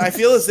of I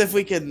feel as if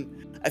we can.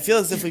 I feel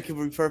as if we could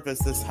repurpose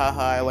this.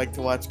 Haha, I like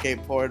to watch gay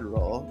porn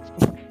role.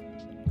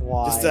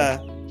 Why?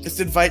 Just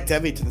invite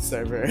Demi to the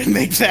server and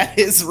make that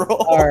his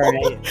role. All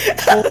right.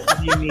 Both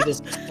of you need to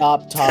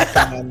stop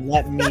talking and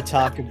let me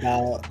talk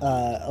about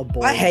a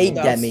boy. I hate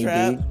Mousetrap. Demi,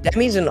 dude.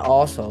 Demi's an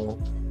arsehole.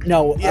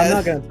 No, Yeah. I'm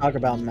not going to talk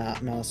about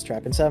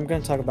Mousetrap. Instead, I'm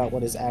going to talk about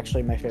what is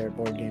actually my favorite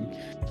board game.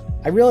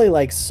 I really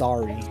like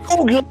Sorry.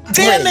 Oh,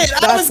 Damn it!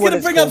 I was what gonna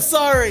it's bring up called.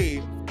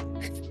 Sorry.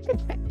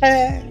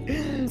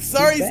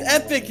 Sorry's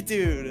Bad. epic,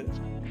 dude.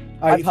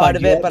 Alright, I've fine. heard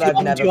of it, but I've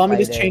Do never you want me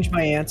played to it. change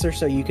my answer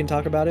so you can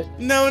talk about it?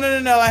 No.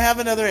 I have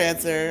another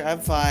answer. I'm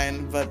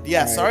fine. But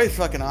yeah, Alright. Sorry's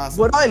fucking awesome.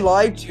 What I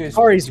lied to is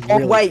Sorry's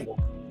really wait, cool.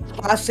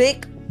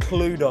 classic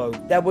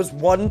Cluedo. There was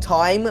one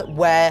time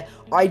where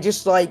I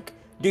just like,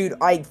 dude,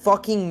 I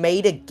fucking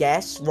made a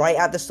guess right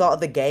at the start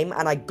of the game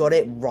and I got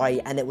it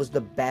right, and it was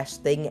the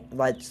best thing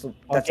that's game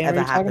ever are you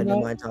talking happened in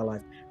about? my entire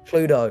life.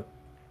 Pluto.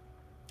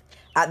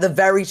 At the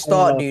very know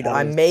start, what dude, that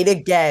I is. made a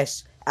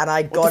guess and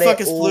I the got fuck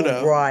it is all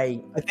Pluto?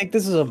 right. I think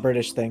this is a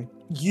British thing.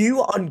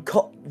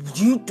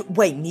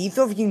 Wait,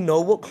 neither of you know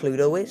what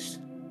Cluedo is?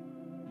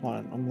 Hold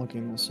on, I'm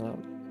looking this up.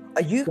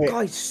 Are you Wait,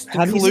 guys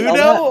how do you stupid? spell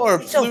that? Cluedo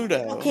or It's a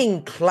Pluto?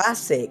 fucking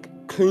classic.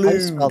 do you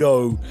spell that?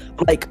 Cluedo.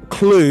 Like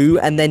Clue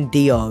and then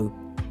Dio.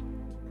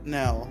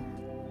 No.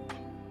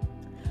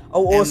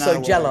 Oh, Am also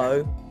not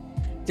jELeeoo.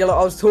 jELeeoo,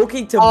 I was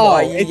talking to Oh,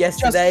 Mayu it's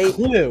yesterday. just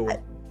Clue.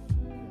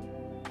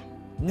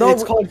 No,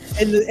 It's called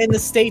in the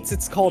States.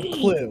 It's called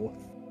Clue.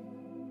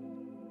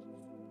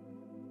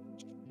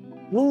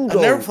 Waldo.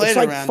 I've never played it's a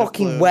like round of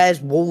fucking Clue.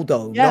 Where's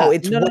Waldo? Yeah, no,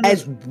 it's no.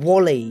 Where's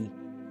Wally.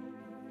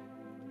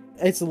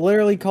 It's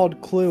literally called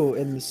Clue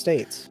in the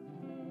States.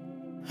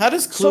 How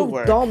does Clue So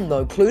work? dumb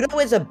though.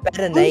 Cluedo is a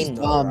better Clue's name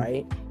though, dumb.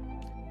 right?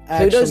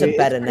 Actually, Cluedo's a it's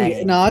better pretty-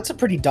 name. No, it's a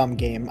pretty dumb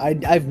game.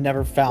 I've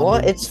never found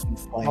What? it It's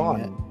playing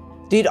it. fun.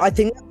 Dude, I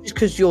think that's just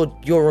because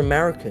you're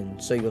American,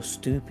 so you're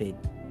stupid.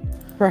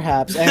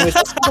 Perhaps. Anyways,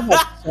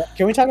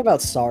 can we talk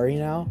about Sorry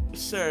now?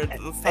 Sure.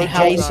 Let's Hey, talk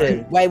how about is Sorry.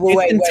 Jason, wait,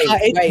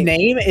 Its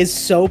name is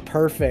so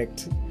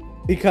perfect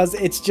because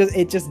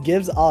it just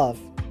gives off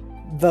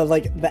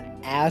the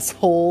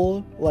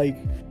asshole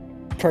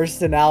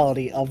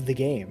personality of the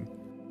game.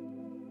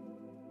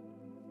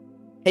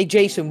 Hey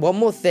Jason, one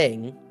more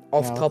thing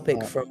off Yeah, topic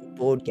what? from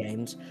board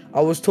games.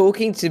 I was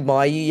talking to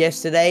Mayu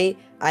yesterday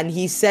and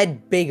he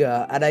said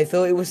bigger and I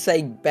thought he was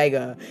saying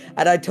beggar.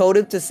 And I told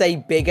him to say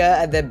bigger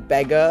and then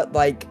beggar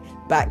like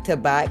back to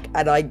back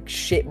and I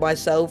shit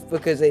myself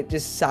because it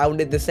just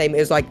sounded the same. It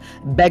was like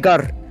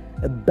beggar.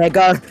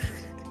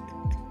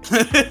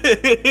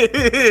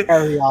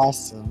 Very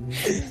awesome.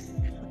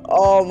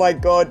 Oh my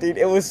god, dude.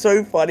 It was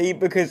so funny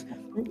because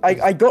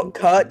I got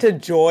Kurt to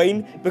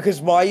join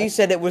because Mayu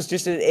said it was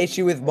just an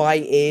issue with my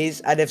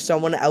ears, and if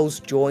someone else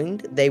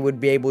joined, they would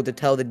be able to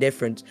tell the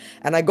difference.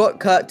 And I got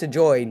Kurt to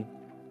join,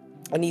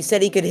 and he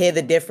said he could hear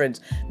the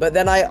difference. But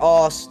then I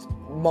asked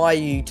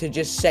Mayu to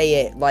just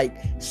say it, like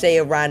say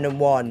a random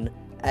one,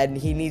 and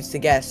he needs to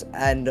guess.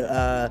 And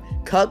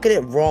Kurt got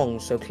it wrong,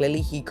 so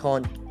clearly he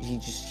can't. He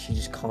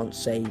just can't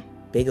say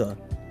bigger.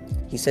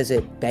 He says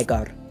it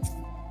beggar.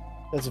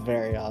 That's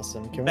very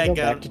awesome. Can we go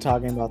Beggar. back to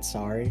talking about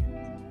Sorry?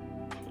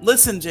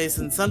 Listen,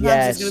 Jason. Sometimes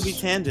Yes. there's gonna be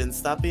tangents.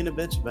 Stop being a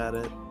bitch about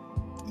it.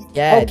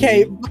 Yeah.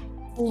 Okay, dude.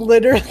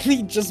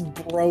 literally just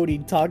Brody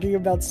talking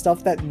about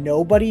stuff that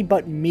nobody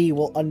but me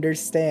will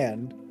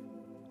understand.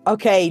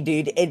 Okay,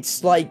 dude,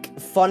 it's like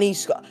funny.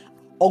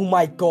 Oh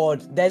my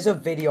god, there's a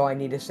video I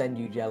need to send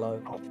you,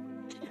 jELeeoo.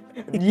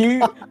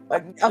 You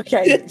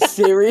okay?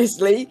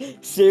 seriously,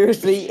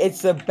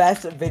 it's the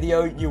best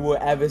video you will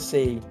ever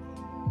see.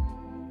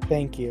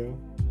 Thank you.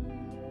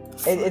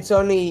 It's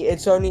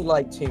only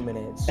like 2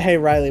 minutes. Hey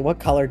Riley, what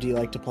color do you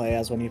like to play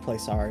as when you play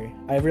Sorry?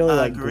 I really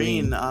like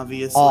Green,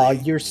 obviously. Oh,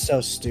 you're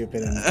so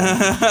stupid.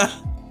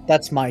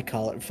 That's my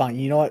color. Fine.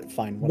 You know what?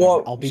 Fine. Whatever.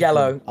 What, I'll be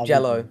jELeeoo, blue. I'll be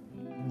jELeeoo,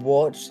 blue.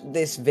 watch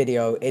this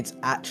video. It's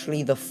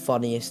actually the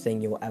funniest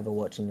thing you'll ever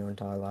watch in your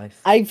entire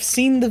life. I've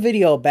seen the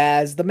video,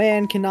 Baz. The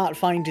man cannot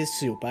find his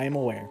soup. I am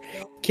aware.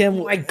 Can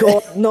Oh my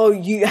god, no!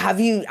 Have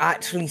you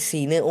actually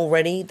seen it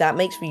already? That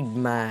makes me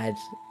mad.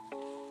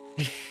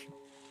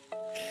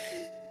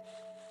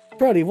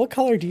 Brody, what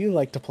color do you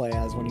like to play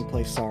as when you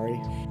play Sorry?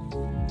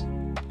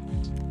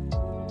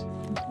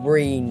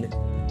 Green.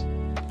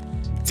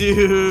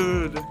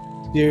 Dude.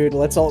 Dude,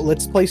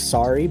 let's play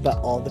Sorry, but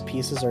all the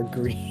pieces are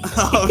green.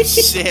 Oh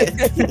shit.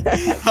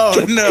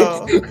 Oh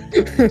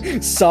no.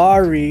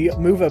 Sorry,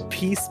 move a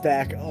piece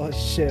back. Oh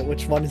shit,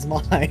 which one is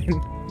mine?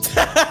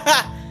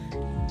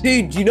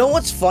 Dude, you know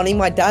what's funny?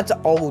 My dad's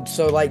old,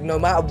 so like no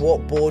matter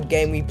what board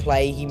game we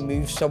play, he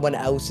moves someone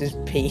else's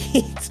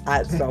piece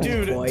at some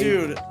point.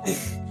 Dude.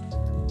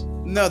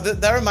 No,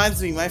 that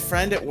reminds me. My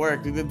friend at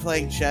work, we've been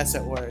playing chess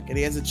at work, and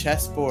he has a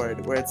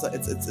chessboard where it's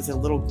a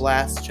little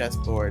glass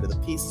chessboard, and the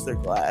pieces are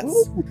glass.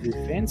 Ooh,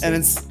 fancy. And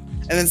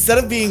instead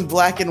of being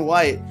black and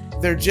white,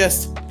 they're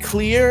just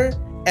clear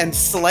and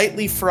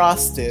slightly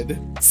frosted.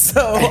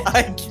 So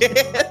I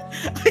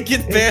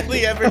can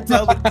barely ever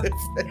tell the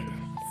difference.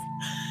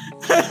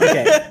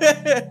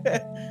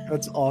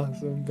 That's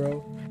awesome,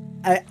 bro.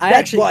 I That's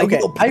actually why okay.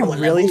 your I power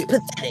really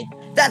level's pathetic.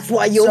 That's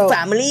why your So-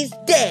 family's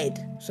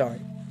dead. Sorry.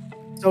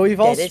 so we've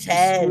all Dead as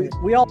hell.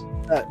 we all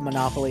know that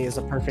Monopoly is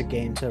a perfect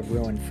game to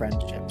ruin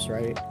friendships,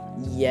 right?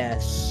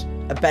 Yes.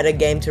 A better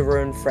game to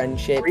ruin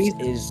friendships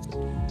Reason. is.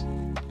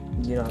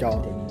 You know. Go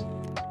on.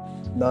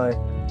 Continue.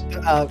 No.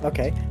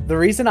 Okay. The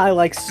reason I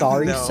like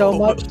Sorry so No.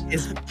 much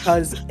is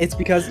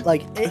because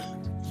like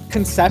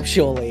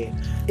conceptually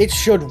it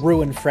should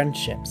ruin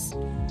friendships.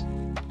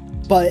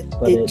 But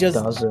it just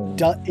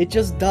doesn't. it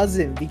just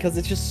doesn't, because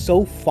it's just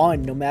so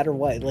fun no matter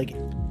what.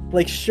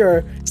 Like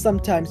sure,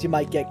 sometimes you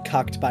might get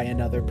cucked by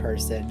another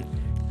person,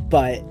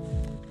 but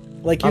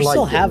like you're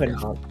still having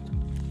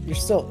you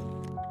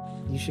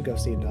should go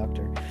see a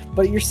doctor.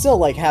 But you're still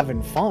like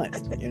having fun,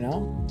 you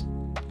know?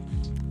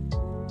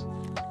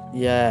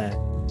 Yeah.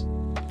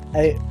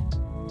 Hey,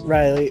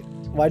 Riley,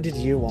 why did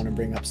you want to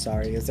bring up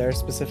Sorry? Is there a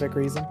specific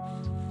reason?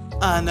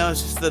 No,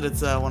 it's just that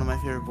it's one of my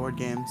favorite board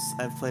games.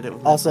 I've played it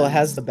with my Also, it friends.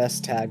 has the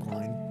best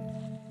tagline.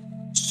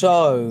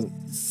 So,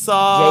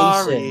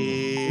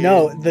 Sorry.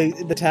 No, the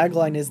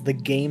tagline is the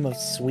game of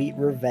sweet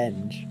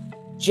revenge.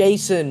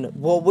 Jason,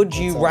 what would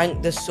you What's up?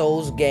 rank the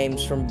Souls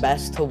games from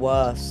best to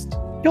worst?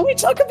 Can we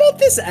talk about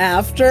this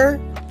after?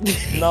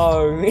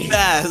 No.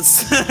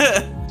 Baz.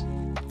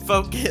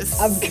 Focus.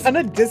 I'm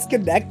gonna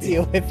disconnect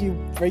you if you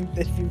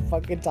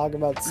fucking talk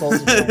about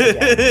Souls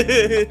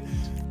again.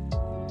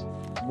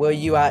 Will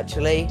you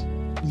actually?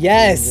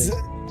 Yes,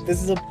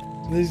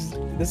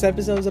 this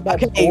episode is about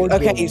board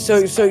Okay, games.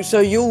 so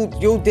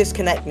you'll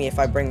disconnect me if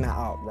I bring that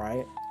up,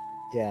 right?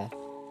 Yeah.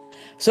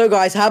 So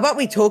guys, how about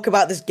we talk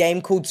about this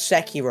game called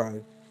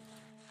Sekiro?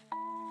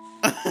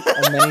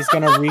 And then he's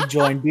gonna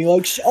rejoin, being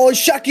like, "Oh,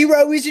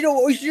 Shakiro, is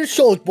your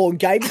Soulsborne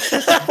game? It's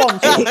just a fun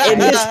game." It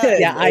isn't.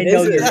 Yeah, I It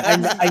know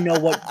isn't. I know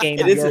what game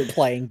It you're isn't.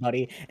 playing,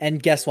 buddy.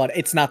 And guess what?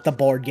 It's not the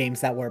board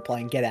games that we're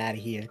playing. Get out of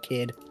here,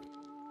 kid.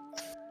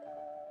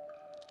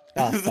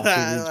 Oh, fuck, he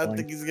I don't rejoined.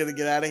 think he's gonna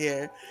get out of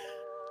here.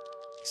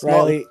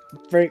 Riley,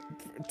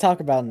 talk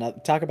about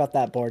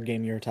that board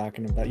game you were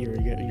talking about. You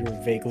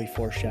were vaguely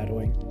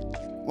foreshadowing.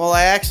 Well,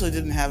 I actually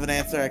didn't have an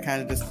answer. I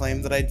kind of just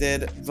claimed that I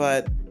did,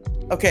 but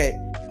okay.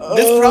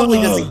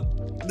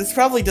 This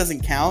probably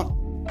doesn't count,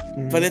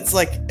 but it's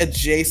like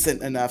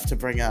adjacent enough to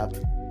bring up.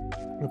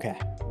 Okay.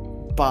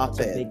 Bop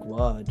That's a it. big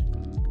word.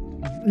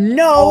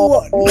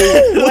 No, no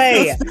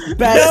way,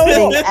 Best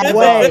no thing ever.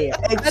 way.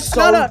 It's That's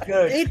so not a.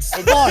 good. It's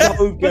It's fun,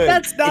 so but good.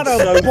 that's not It's a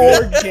so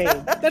board good.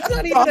 game. That's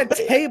not even a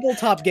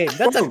tabletop game.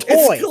 That's a It's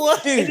toy.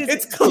 close. Dude,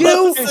 It's close.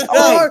 You enough,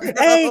 are bro.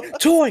 a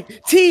toy.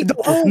 T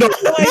O No,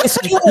 Y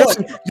listen,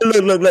 toy.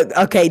 look.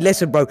 Okay,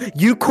 listen, bro.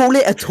 You call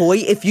it a toy.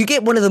 If you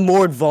get one of the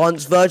more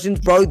advanced versions,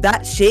 bro,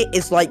 that shit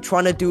is like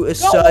trying to do a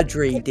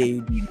surgery,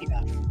 dude.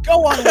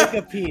 Go on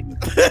Wikipedia.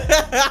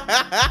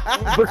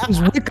 Because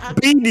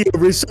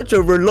Wikipedia is such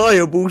a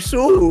reliable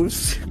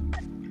source.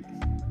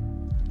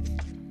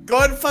 Go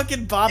and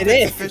fucking Bop It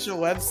It's is. official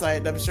website,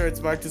 and I'm sure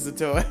it's marked as a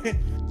toy.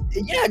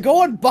 Yeah,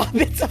 go on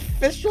Bobbitt's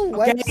official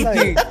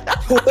website.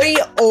 Dude, toy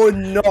or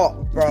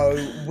not, bro,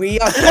 we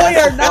are Toy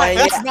or not, classifying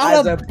it's it not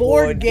as a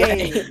board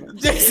game.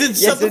 Jason,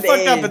 Yes, shut the it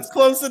fuck up. is. It's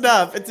close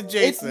enough. It's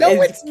adjacent. No,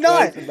 It's it's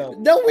not. close enough.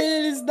 No,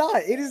 it is not.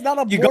 It is not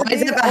a You board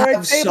guys game ever or a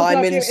have tabletop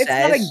Simon game. It's not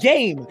a Says?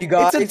 game. You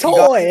guys- It's a you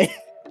guys- toy.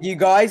 You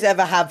guys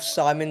ever have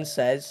Simon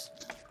Says?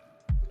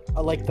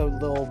 I like the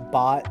little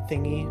bot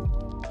thingy.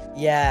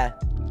 Yeah.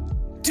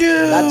 Dude,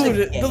 a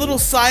the game. little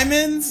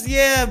Simons?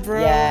 Yeah, bro.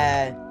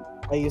 Yeah.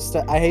 I used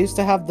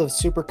to have the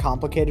super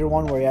complicated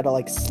one where you had to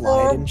like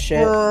slide and shit.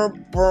 You know?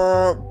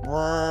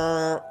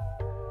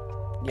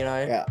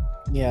 Yeah.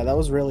 Yeah, that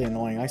was really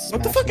annoying. I What the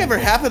smashed fuck my ever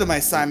face. happened to my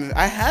Simon?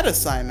 I had a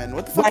Simon.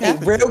 What the fuck Wait,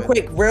 happened real to it?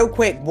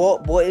 quick,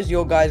 what is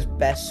your guys'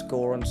 best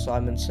score on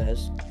Simon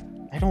Says?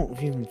 I don't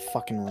even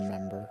fucking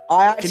remember.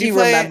 I actually you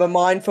play- remember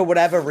mine for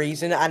whatever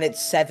reason, and it's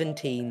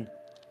 17.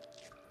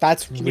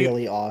 That's you-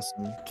 really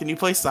awesome. Can you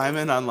play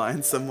Simon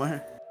online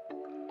somewhere?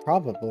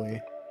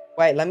 Probably.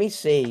 Wait, let me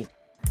see.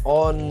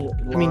 On.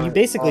 I mean, you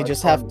basically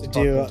just have to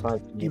do.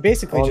 You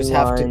basically just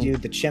have to do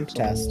the chimp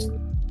test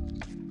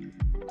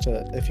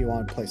if you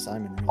want to play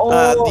Simon.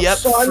 Right? Yep,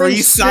 Simon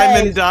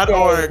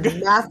freesimon.org.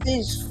 Says, math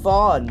is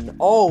fun.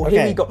 Oh,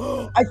 here we Okay.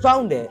 go. I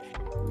found it.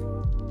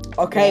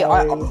 Okay,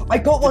 I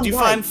got one Did you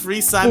right. find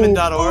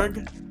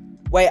freesimon.org?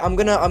 Wait, I'm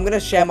gonna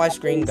share my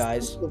screen,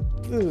 guys.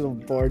 This is a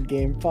board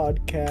game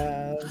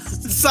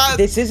podcast.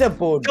 This is a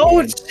board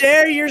Don't game.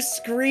 share your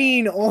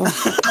screen. Oh.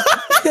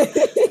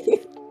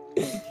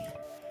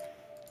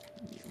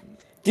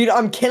 Dude,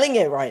 I'm killing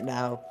it right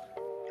now.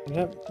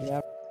 Yep.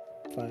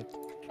 Fine.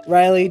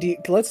 Riley,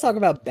 let's talk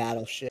about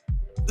battle shit.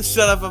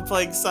 Shut up, I'm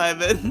playing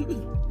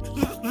Simon.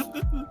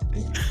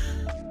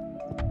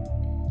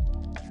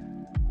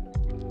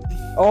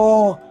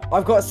 Oh,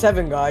 I've got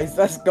 7, guys.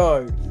 Let's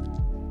go.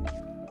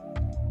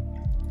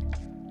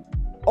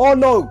 Oh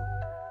no.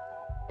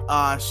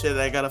 Aw, shit,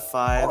 I got a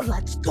 5. Oh,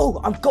 let's go.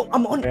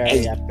 I'm on Very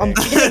 8. epic. I'm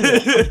killing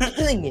it. I'm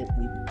killing it,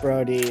 dude.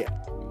 Brody,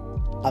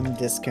 I'm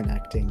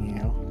disconnecting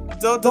you.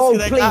 Don't No,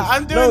 disconnect. please,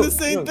 I'm doing no, the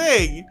same no.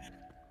 thing.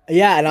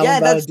 Yeah, and I'm Yeah,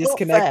 about to that's not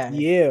disconnect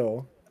fair.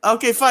 you.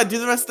 Okay, fine. Do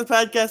the rest of the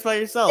podcast by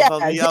yourself. Yeah,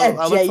 I'll yeah,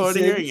 look forward to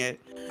Jason. hearing it.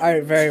 All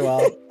right, very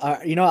well.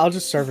 You know, I'll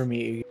just server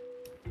mute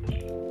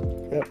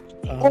you. Yep.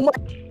 Oh my.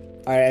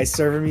 All right, I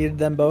server muted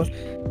them both.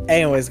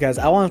 Anyways, guys,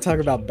 I want to talk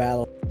about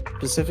battle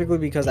specifically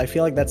because I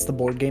feel like that's the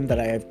board game that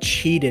I have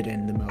cheated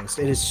in the most.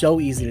 It is so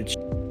easy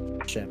to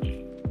cheat.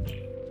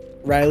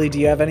 Riley, do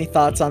you have any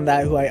thoughts on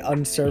that? Who I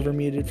unserver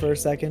muted for a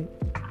second?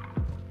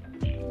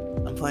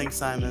 I'm playing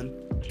Simon.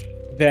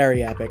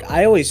 Very epic.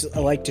 I always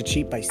like to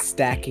cheat by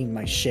stacking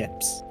my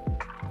ships.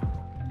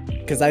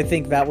 Because I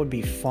think that would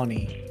be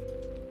funny.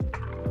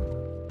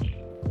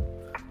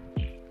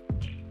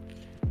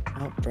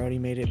 Oh, Brody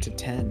made it to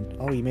 10.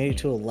 Oh, he made it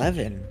to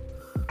 11.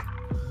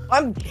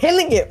 I'm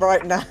killing it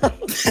right now.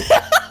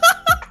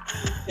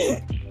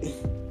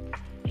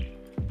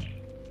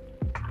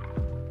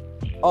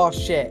 Oh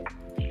shit.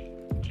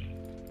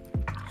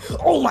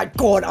 Oh my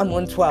god, I'm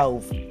on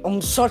 12.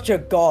 I'm such a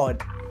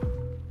god.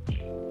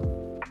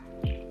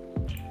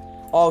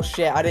 Oh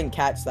shit, I didn't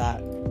catch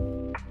that.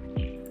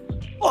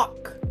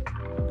 Fuck.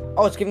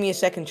 Oh, it's giving me a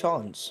second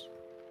chance.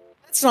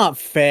 That's not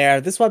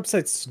fair. This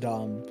website's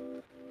dumb.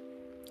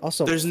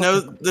 Also, There's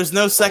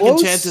no second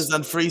Close. chances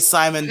on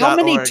freesimon.org. how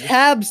many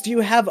tabs do you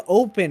have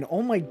open?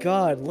 Oh my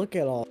god, look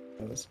at all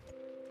those.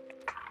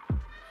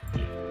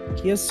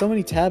 He has so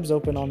many tabs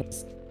open on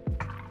his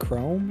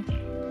Chrome.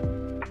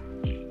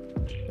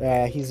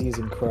 Yeah, he's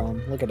using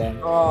Chrome. Look at him.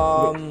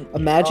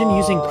 Imagine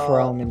using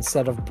Chrome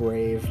instead of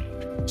Brave.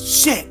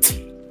 Shit!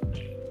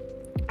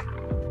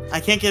 I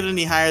can't get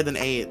any higher than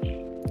 8.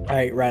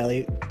 Alright,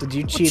 Riley, did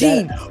you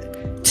cheat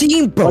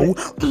Team, bro.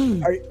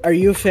 Are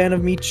you a fan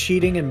of me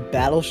cheating in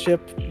Battleship,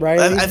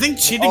 Riley? I think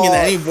cheating in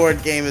any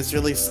board game is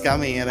really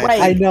scummy, and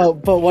Wait. I know,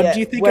 but what do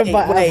you think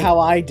about how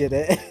I did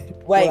it?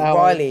 Wait, How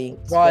I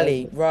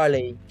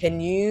Riley,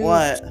 can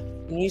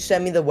you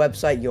send me the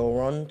website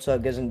you're on so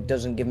it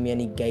doesn't give me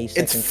any gay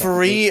second It's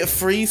chances?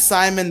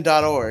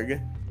 freesimon.org.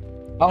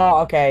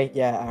 Oh, okay,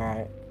 yeah,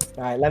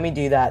 alright, let me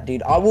do that,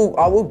 dude. I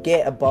will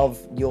get above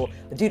your...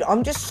 Dude,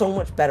 I'm just so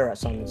much better at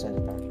Simon Says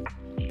It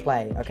Back.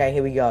 Play, okay,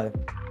 here we go.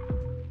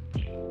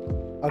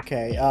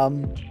 Okay,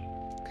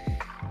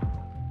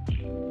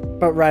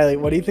 but Riley,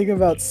 what do you think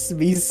about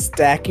me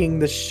stacking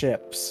the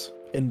ships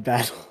in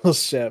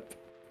Battleship?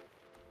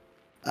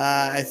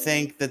 I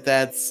think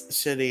that's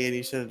shitty, and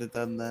you should have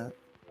done that.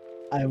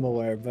 I'm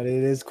aware, but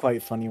it is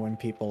quite funny when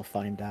people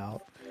find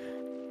out.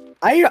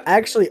 I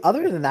actually,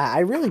 other than that, I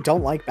really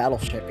don't like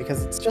Battleship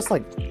because it's just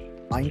like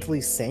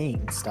blindly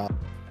saying stuff.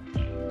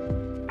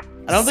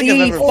 I don't think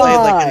I've ever played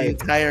like an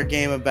entire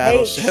game of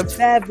Battleship.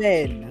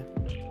 H7.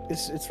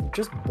 It's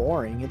just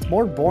boring. It's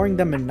more boring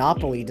than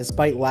Monopoly,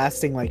 despite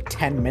lasting like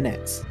 10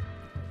 minutes.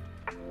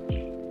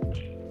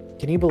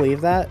 Can you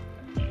believe that?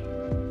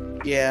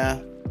 Yeah.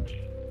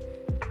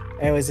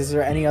 Anyways, is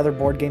there any other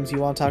board games you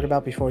want to talk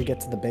about before we get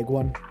to the big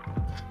one?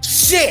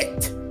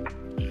 Shit!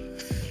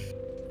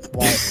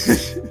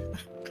 What?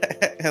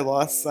 I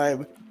lost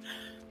Simon.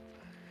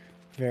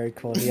 Very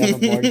cool. Do you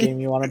have a board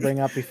game you want to bring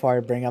up before I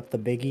bring up the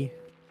biggie?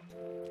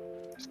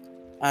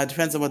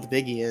 Depends on what the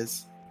biggie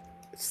is.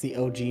 It's the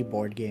OG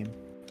board game.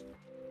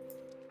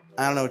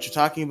 I don't know what you're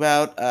talking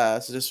about.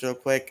 So just real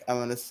quick, I'm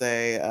gonna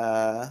say,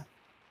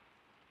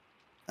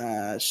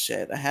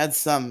 shit. I had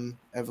some.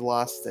 I've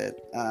lost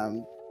it.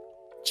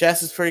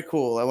 Chess is pretty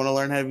cool. I want to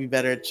learn how to be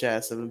better at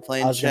chess. I've been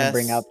playing chess. I was gonna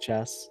bring up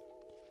chess.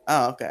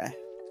 Oh, okay.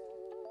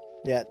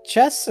 Yeah,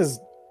 chess is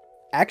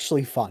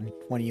actually fun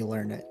when you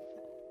learn it.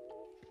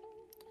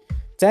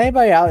 To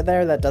anybody out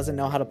there that doesn't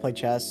know how to play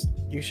chess,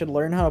 you should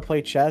learn how to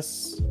play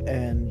chess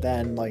and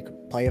then like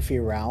play a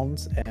few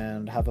rounds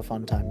and have a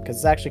fun time because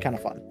it's actually kind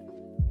of fun.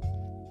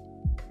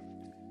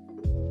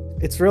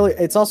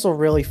 It's also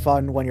really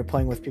fun when you're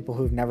playing with people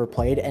who've never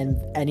played,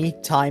 and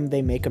anytime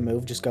they make a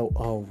move, just go,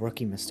 oh,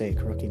 rookie mistake.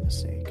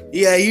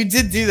 Yeah, you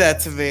did do that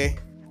to me.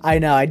 I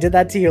know, I did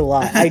that to you a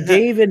lot. I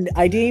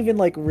didn't even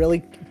like really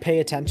pay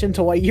attention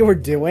to what you were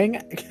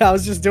doing. I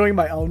was just doing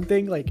my own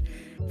thing, like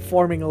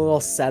forming a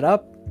little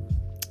setup.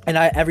 And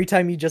every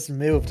time you just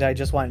moved, I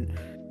just went,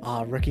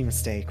 rookie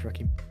mistake.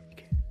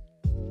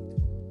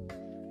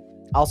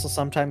 Also,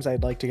 sometimes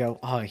I'd like to go,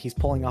 oh, he's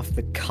pulling off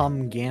the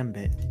cum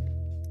gambit.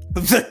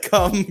 The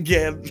cum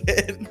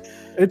gambit.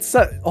 It's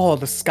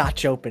the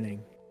Scotch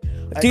opening.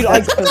 Dude, I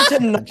got to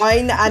 9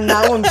 and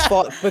now I'm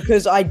fucked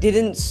because I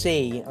didn't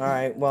see.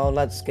 Alright, well,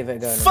 let's give it a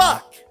go.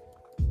 Fuck!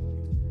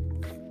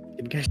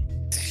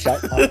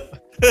 Shut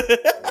up. I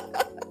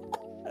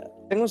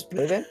think was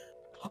blue then.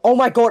 Oh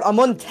my god, I'm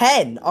on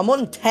 10. I'm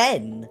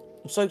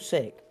so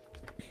sick.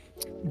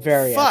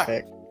 Very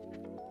epic.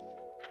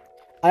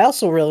 I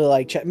also really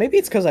like chess. Maybe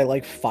it's because I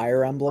like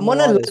Fire Emblem. I'm on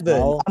 11. As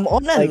well. I'm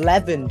on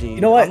 11, dude.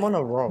 You know what? I'm on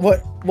a roll.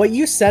 What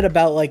you said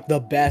about like the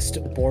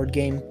best board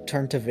game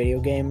turned to video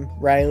game,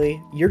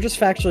 Riley, you're just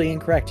factually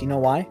incorrect. You know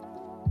why?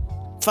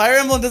 Fire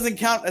Emblem doesn't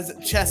count as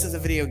chess as a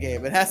video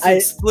game. It has to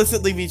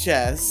explicitly be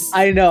chess.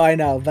 I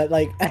know, but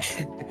like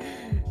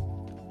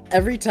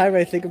every time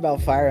I think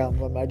about Fire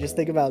Emblem, I just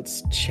think about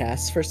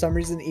chess for some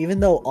reason,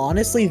 even though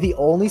honestly the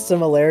only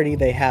similarity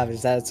they have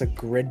is that it's a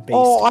grid-based game.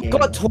 Oh, I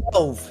got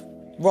 12.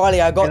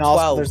 Riley, I got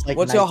 12. Like,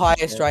 what's your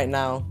highest right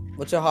now?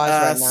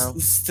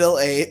 Still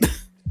 8.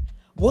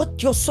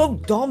 What? You're so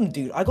dumb,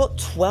 dude. I got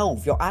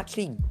 12. You're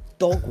actually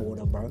dog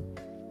water, bro.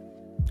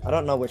 I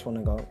don't know which one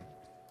I got.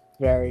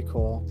 Very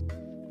cool.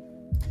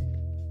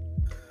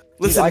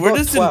 Listen, we're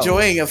just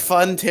enjoying a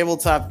fun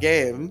tabletop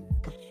game.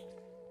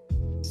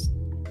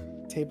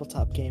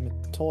 tabletop game.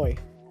 It's a toy.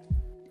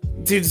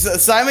 Dude,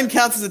 Simon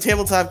counts as a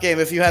tabletop game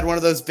if you had one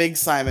of those big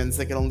Simons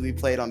that can only be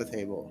played on a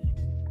table.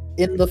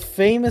 In the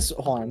famous...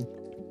 Hold on.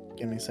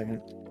 Give me a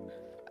second.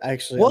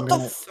 Actually, What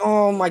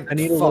oh my! I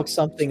need to look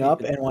something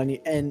up,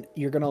 and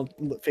you're gonna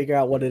figure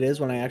out what it is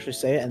when I actually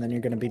say it, and then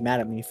you're gonna be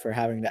mad at me for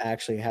having to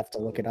actually have to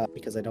look it up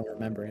because I don't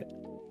remember it.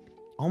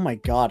 Oh my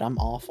god, I'm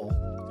awful.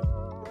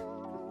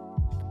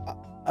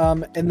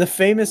 In the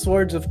famous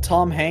words of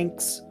Tom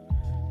Hanks,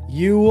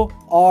 you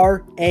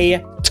are a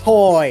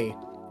toy.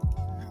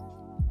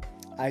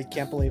 I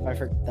can't believe I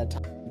forgot that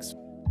Tom Hanks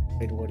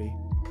played Woody.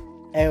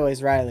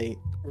 Anyways, Riley,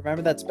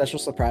 remember that special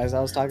surprise I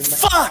was talking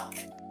about? Fuck!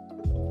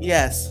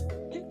 Yes.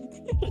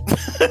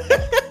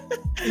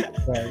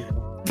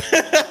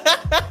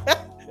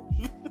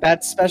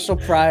 That special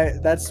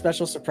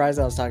surprise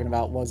I was talking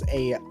about was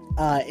a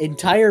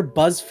entire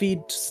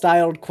BuzzFeed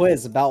styled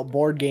quiz about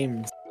board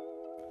games.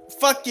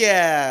 Fuck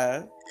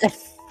yeah!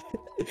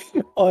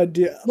 Oh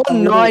dude,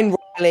 9,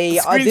 Riley.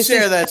 Screen This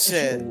share is that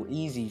special. shit.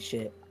 Easy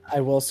shit.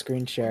 I will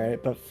screen share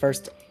it, but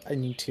first I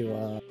need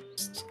to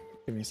just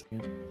give me a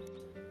second.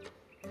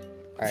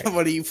 Alright.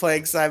 What are you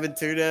playing, Simon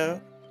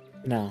Tudo?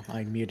 No,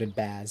 I muted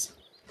Baz.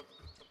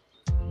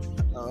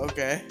 Oh,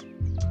 okay.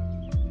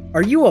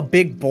 Are you a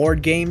big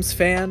board games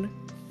fan?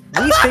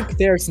 We think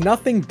there's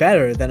nothing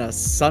better than a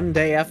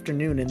Sunday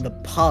afternoon in the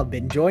pub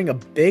enjoying a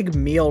big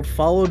meal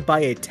followed by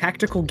a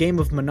tactical game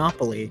of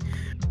Monopoly.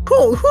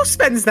 Who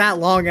spends that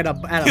long at a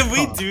Can pub?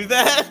 we do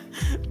that?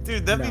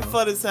 Dude, that'd be No.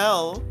 fun as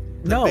hell.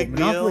 No, big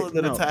Monopoly. meal,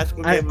 then No. a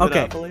tactical game of Okay.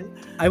 Monopoly.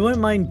 I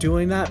wouldn't mind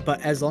doing that,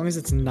 but as long as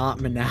it's not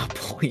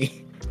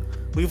Monopoly.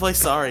 We play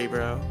Sorry,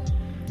 bro.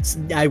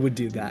 I would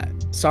do that.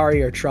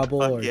 Sorry or Trouble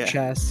Fuck or yeah.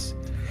 Chess.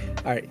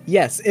 Alright,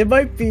 yes, it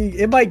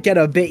might get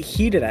a bit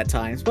heated at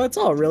times, but it's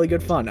all really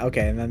good fun.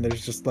 Okay, and then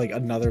there's just like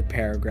another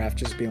paragraph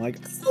just being like,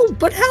 oh,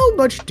 but how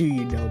much do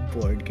you know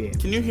board games?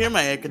 Can you hear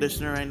my air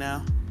conditioner right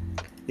now?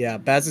 Yeah,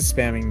 Baz is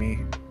spamming me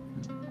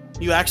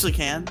You actually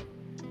can?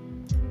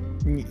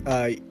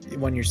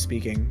 when you're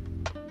speaking.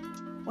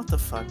 What the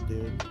fuck,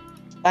 dude?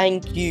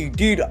 Thank you,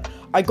 dude.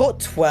 I got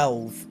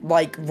 12.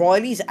 Like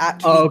Riley's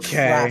actually Okay.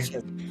 trash.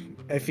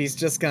 If he's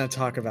just gonna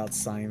talk about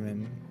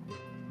Simon.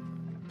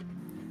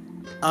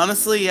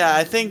 Honestly, yeah,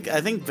 I think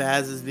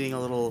Baz is being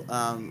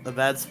a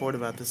bad sport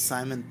about this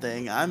Simon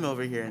thing. I'm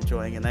over here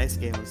enjoying a nice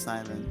game with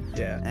Simon.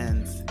 Yeah.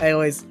 And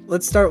Anyways,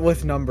 let's start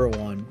with number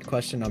one.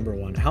 Question number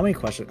one. How many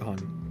questions?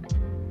 Hold on.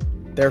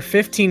 There are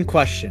 15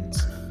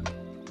 questions.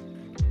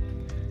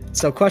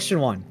 So question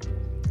one.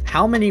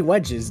 How many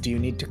wedges do you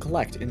need to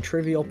collect in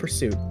Trivial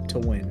Pursuit to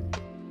win?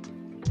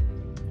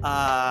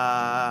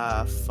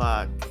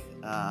 fuck.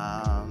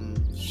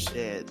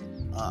 Shit.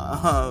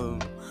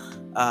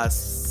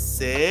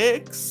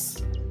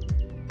 6?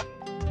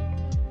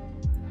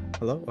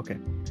 Hello? Okay.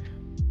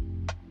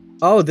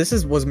 Oh, this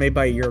was made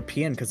by a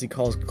European because he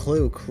calls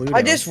Cluedo.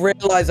 I just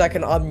realized I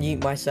can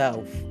unmute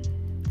myself.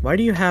 Why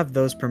do you have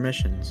those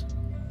permissions?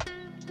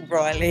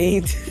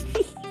 Riley.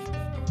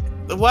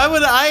 Why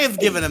would I have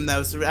given him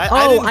those? I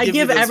I didn't give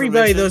you those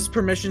everybody permissions. those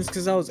permissions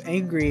because I was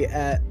angry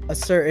at a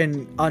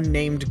certain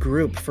unnamed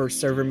group for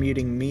server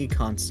muting me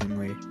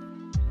constantly.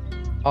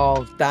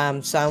 Oh,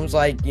 damn. Sounds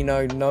like,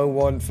 no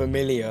one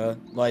familiar.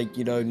 Like,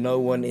 no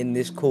one in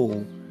this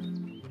call.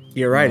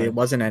 You're right, No. it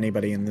wasn't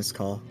anybody in this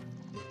call.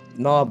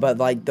 No, but,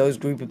 like, those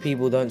group of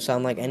people don't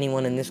sound like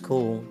anyone in this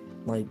call.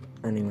 Like,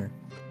 anyway.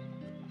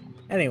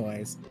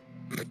 Anyways.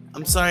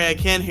 I'm sorry, I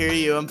can't hear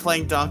you. I'm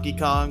playing Donkey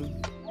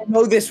Kong. I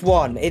know this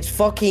one. It's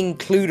fucking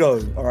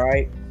Cluedo,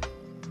 alright?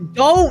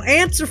 Don't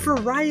answer for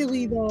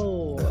Riley,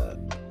 though!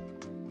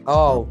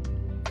 Oh.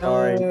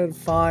 Sorry.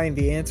 Fine,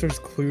 the answer's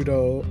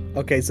Cluedo.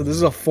 Okay, so this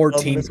is a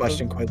 14 this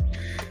question quiz.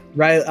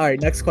 Right, alright,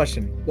 next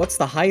question. What's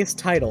the highest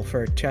title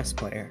for a chess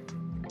player?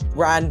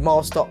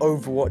 Grandmaster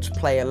Overwatch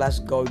player, let's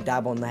go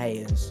dab on the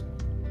haters.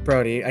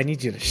 Brody, I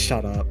need you to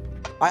shut up.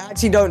 I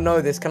actually don't know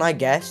this. Can I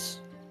guess?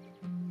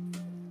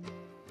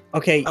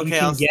 Okay,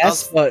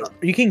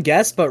 you can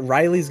guess, but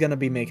Riley's gonna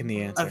be making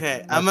the answer.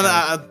 Okay, I'm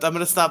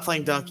gonna stop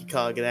playing Donkey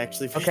Kong and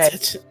actually pay Okay.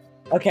 attention.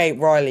 Okay,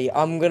 Riley,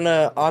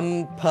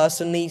 I'm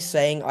personally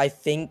saying I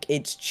think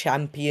it's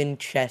Champion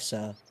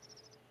Chesser.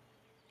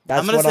 That's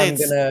I'm gonna what say I'm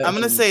it's gonna I'm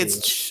gonna say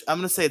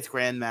do. it's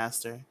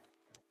Grandmaster.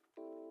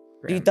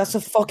 Dude, that's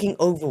a fucking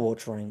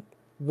Overwatch rank.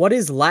 What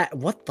is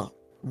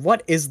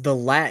what is the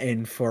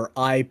Latin for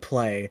I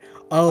play?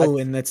 Oh,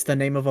 and that's the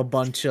name of a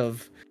bunch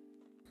of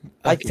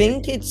I Okay.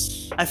 think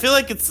it's I feel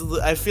like it's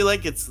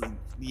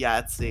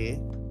Yahtzee.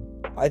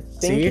 I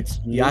think See? it's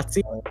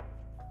Yahtzee?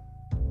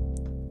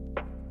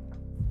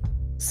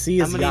 C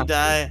How is many Yahtzee.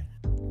 die?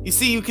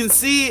 You can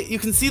see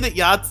that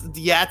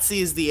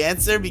Yahtzee is the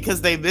answer because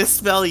they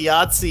misspell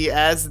Yahtzee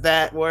as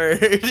that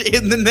word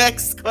in the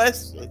next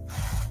question.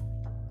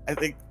 I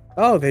think.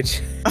 Oh,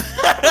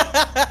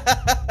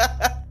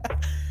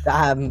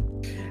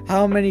 damn.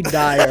 How many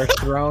die are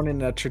thrown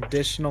in a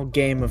traditional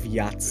game of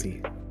Yahtzee?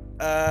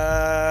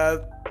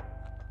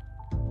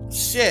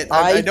 Shit.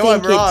 I know I'm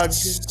think wrong.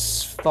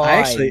 it's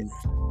 5.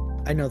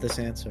 I know this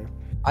answer.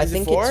 I Is it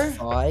think 4? it's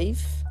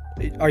 5.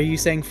 Are you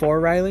saying 4,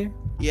 Riley?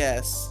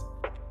 Yes.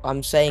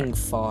 I'm saying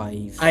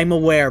 5. I'm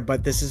aware,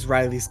 but this is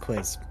Riley's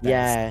quiz.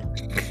 Yeah.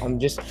 I'm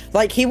just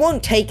like he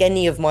won't take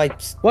any of my.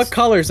 What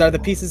colors are the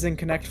pieces in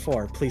Connect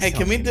 4? Please. Hey, tell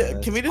can we me do,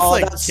 this. can we just Oh,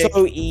 like that's kick,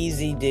 so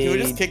easy, dude. can we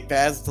just kick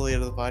Baz until the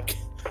end of the podcast?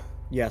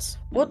 Yes.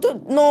 What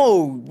the?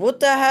 No. What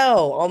the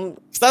hell?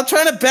 Stop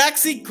trying to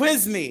backseat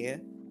quiz me.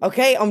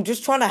 Okay, I'm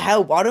just trying to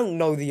help. I don't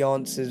know the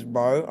answers,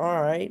 bro.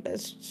 All right,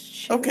 that's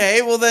chill.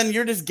 Okay, well then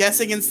you're just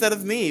guessing instead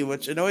of me,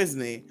 which annoys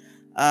me.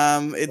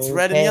 It's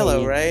red and Okay.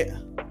 yellow, right?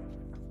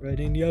 Red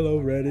and yellow,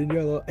 red and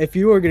yellow. If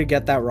you were gonna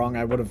get that wrong,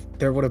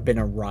 there would have been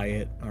a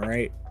riot. All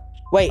right.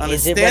 Wait, On a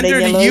is it red and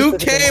standard yellow?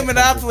 UK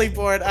Monopoly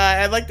board,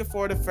 I'd like to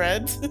forward a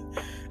friend.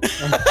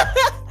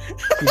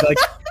 You'd like,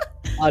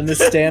 on the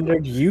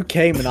standard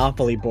UK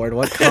Monopoly board,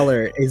 what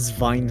color is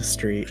Vine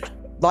Street?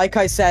 Like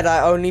I said,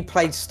 I only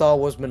played Star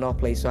Wars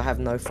Monopoly, so I have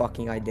no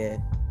fucking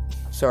idea.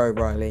 Sorry,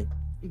 Riley.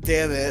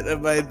 Damn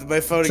it, my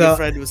phoning So- a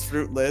friend was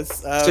fruitless.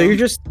 So you're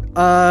just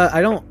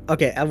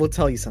okay, I will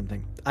tell you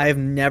something. I have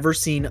never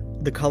seen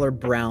the color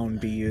brown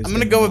be used. I'm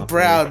gonna in go with Monopoly.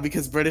 brown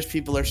because British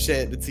people are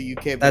shit. It's a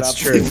UK That's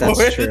Monopoly true. That's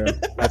board.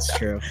 true. That's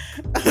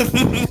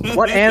true.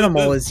 What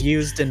animal is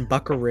used in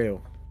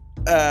Buckaroo?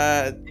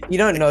 You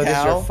don't know this,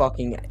 you're cow? a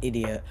fucking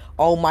idiot.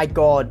 Oh my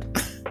god.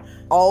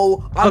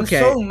 Oh, I'm Okay,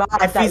 so mad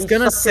If that he's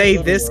gonna such an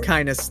say this idiot.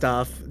 kind of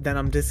stuff, then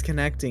I'm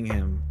disconnecting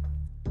him.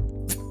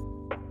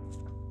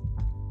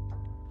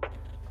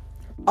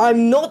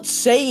 I'm not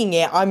saying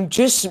it, I'm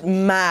just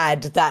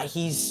mad that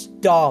he's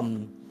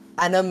dumb.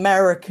 And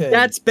American.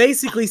 That's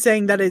basically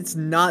saying that it's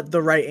not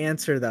the right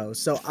answer, though.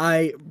 So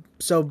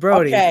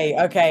Brody,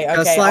 Okay.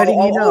 Just letting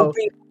you know.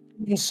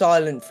 I'll be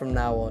silent from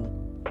now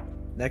on.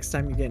 next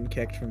time you're getting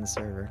kicked from the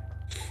server.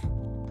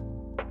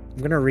 I'm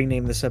gonna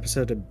rename this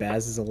episode to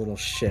Baz is a little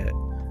shit.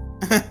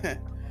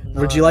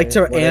 Would you like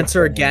to Whatever.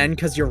 answer again?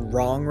 Cause you're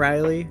wrong,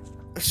 Riley.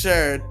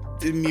 Sure,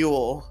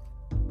 mule.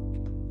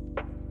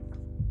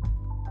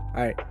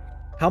 Alright.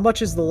 How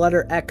much is the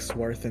letter X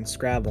worth in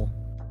Scrabble?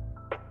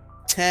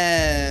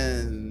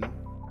 10.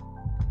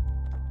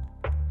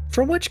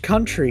 From which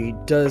country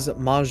does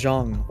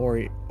Mahjong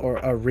or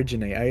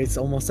originate? I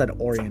almost said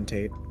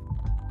orientate.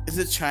 Is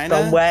it China?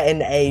 Somewhere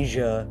in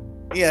Asia.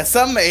 Yeah,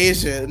 some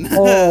Asian.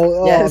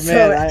 Yeah,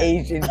 some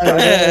Asian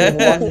I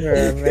country.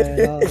 wonder,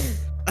 man.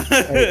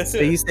 Alright, so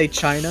you say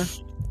China?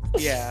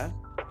 Yeah.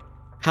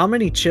 How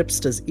many chips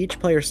does each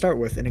player start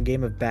with in a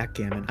game of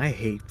backgammon? I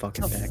hate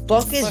fucking backgammon.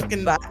 Fuck is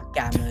Fucking-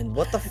 backgammon?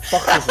 What the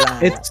fuck is that?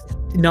 It's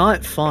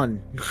not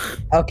fun.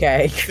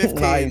 Okay, 15.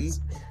 nice.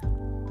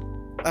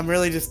 I'm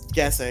really just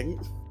guessing.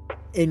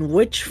 In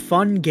which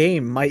fun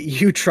game might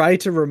you try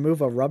to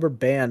remove a rubber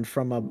band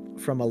from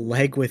a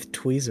leg with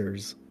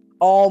tweezers?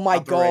 Oh my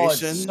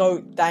Operation. god,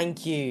 so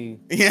thank you.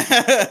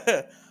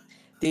 Yeah.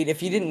 Dude,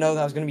 if you didn't know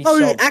that, I was gonna be Oh,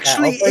 so upset.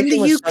 actually, in Operation the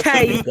was such a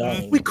UK, good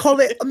game. we call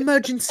it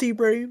emergency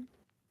room.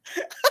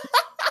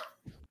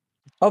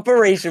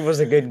 Operation was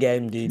a good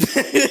game, dude.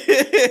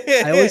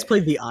 I always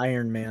played the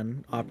Iron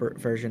Man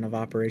version of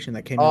Operation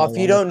that came out. Oh, if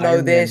you along don't with know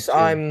Iron Man this, 2.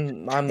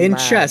 I'm In mad.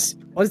 chess,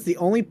 what is the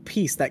only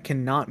piece that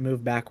cannot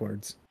move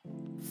backwards?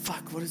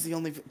 Fuck, what is the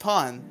only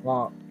pawn?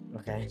 Well,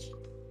 okay.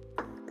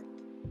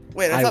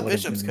 Wait, I I thought would've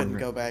bishops been couldn't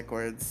never. go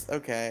backwards.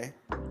 Okay.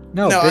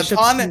 No, No,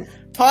 bishops.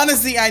 pawn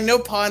is the. I know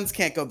pawns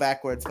can't go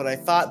backwards, but I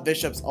thought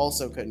bishops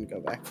also couldn't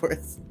go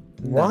backwards.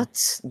 No.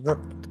 What?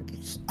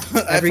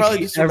 I probably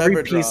just every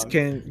remembered piece wrong.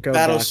 can go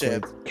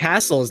Battleship. backwards.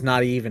 Castle is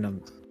not even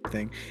a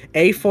thing.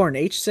 A4 and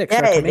H6 Yeah,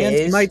 are it commands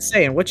you is. might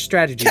say in which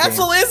strategy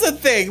Castle game? is a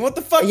thing. What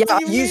the fuck Yeah,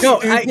 do you you mean? No,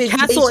 stupid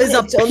castle is a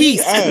it's on the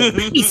piece.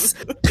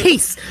 end.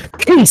 Piece.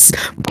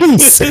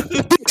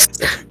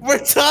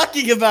 We're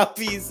talking about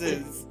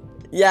pieces.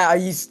 Yeah, are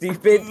you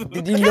stupid?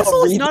 Did you not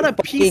Castle is read not the a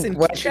piece fucking in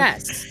question?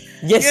 chess.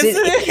 Yes, Yes,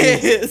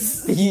 it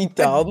is. is. You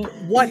dumb.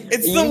 What? It's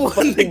Are the you one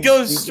that fucking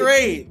goes stupid?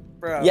 straight,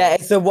 bro. Yeah,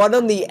 it's the one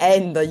on the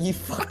end. Are you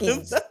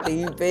fucking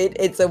stupid?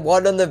 It's the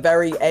one on the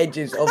very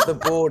edges of the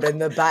board in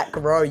the back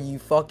row, you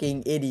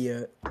fucking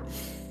idiot.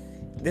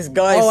 This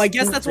guy. Oh, I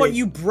guess that's what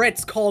you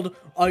Brits called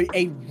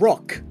a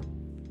rook.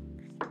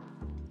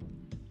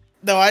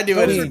 No, I do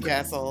it as a Dude.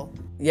 castle.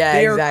 Yeah,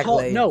 They are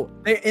exactly. called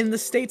in the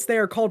states they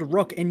are called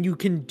rook, and you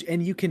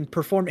can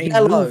perform a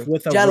Jello, move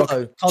with a Jello,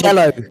 rook. called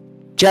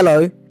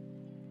Jello.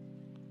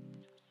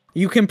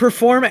 You can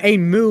perform a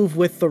move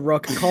with the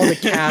rook called a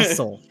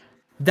castle.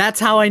 That's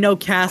how I know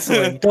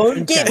castling.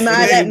 Don't get Okay.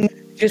 mad at me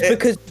just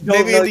because you don't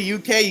Maybe know. in the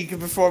UK you can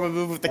perform a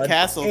move with the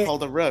castle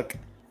called a rook.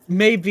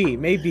 Maybe,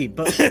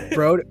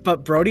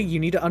 but Brody, you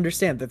need to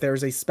understand that there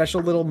is a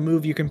special little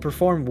move you can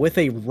perform with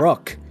a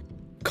rook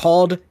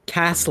called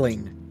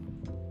castling.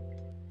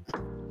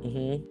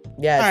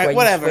 Yeah, it's All right, where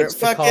whatever. You switch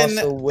the castle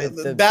Fucking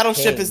with the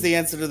battleship king. is the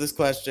answer to this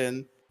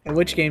question. In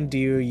which game do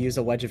you use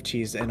a wedge of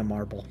cheese and a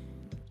marble?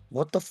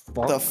 What the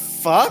fuck? The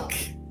fuck?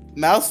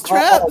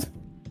 Mousetrap?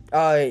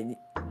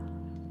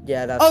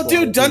 Yeah, that's. Oh, what I dude,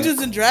 did.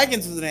 Dungeons and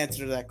Dragons is an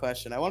answer to that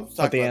question. I wanted to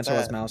talk But the about answer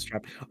was that.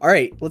 mousetrap. All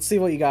right, let's see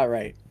what you got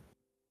right.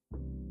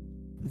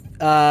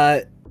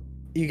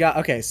 You got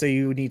okay. So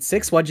you need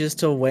 6 wedges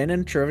to win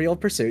in Trivial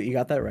Pursuit. You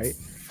got that right.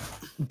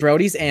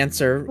 Brody's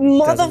answer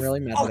doesn't really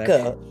matter. There.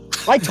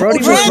 Motherfucker! I told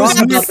Brody you was it was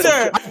wrong Ludo. about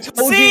the- I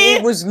told See? you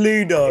it was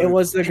Ludo. It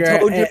was the I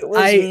told you it was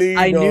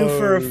I knew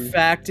for a Ludo.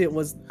 fact it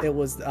was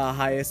the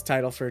highest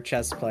title for a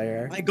chess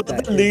player. I got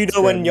that the it's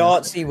Ludo and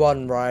Grandmaster. Yahtzee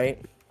one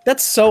right.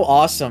 That's so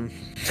awesome.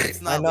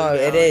 It's I not know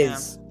Ludo, it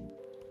is.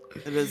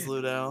 Yeah. It is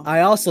Ludo.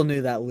 I also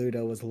knew that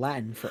Ludo was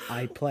Latin for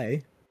I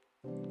play.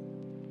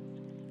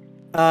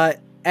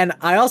 And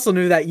I also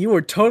knew that you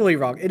were totally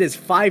wrong. It is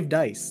 5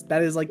 dice.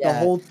 That is like the Yeah.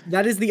 whole.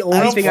 That is the I only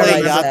don't thing play I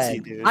remember.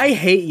 Yahtzee, dude. I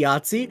hate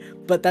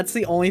Yahtzee, but that's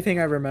the only thing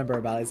I remember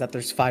about it, is that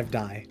there's 5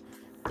 die.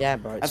 Yeah,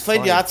 bro. I've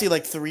played Yahtzee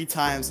like 3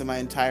 times in my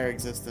entire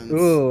existence.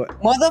 Ooh,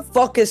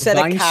 Motherfucker said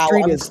Vine a cow.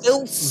 Street I'm is-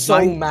 still so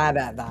Vine- mad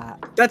at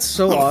that. that's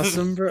so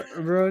awesome,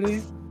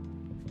 Brody.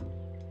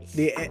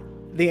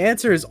 The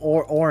answer is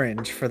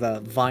orange for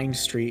the Vine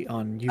Street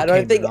on UK I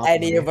don't think Monopoly.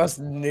 any of us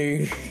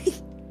knew.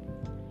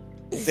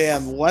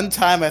 Damn, one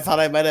time I thought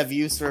I might have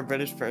used for a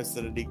British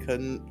person and he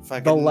couldn't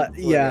fucking.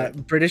 Yeah,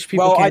 British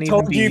people Well, I can't even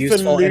told be you for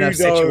useful in a Ludo.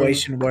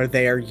 situation where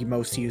they are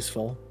most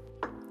useful.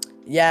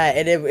 Yeah,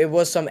 it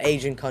was some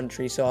Asian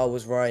country, so I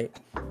was right.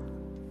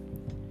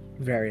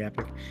 Very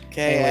epic.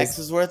 Okay, Anyways. X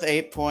is worth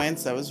 8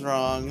 points. I was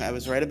wrong. I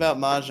was right about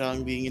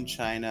Mahjong being in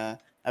China.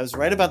 I was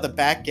right about the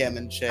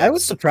backgammon chips. I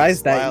was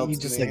surprised that wild you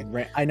to just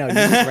me. I know you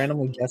just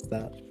randomly guessed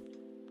that.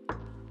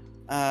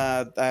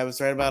 I was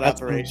right about That's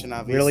Operation,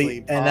 really-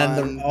 obviously. and then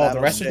the- Pawn, the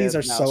rest of these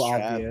are Battleship, so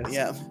Mousetrap. obvious.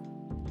 Yeah.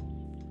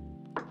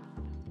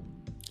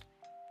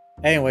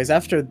 Anyways,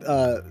 after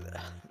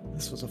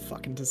this was a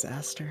fucking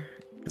disaster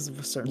because of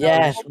a certain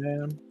Yeah. British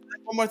man.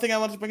 One more thing I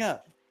wanted to bring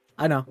up.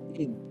 I know.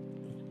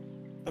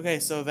 Okay,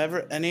 so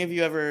have any of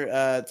you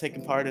ever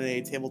taken part in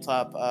a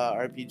tabletop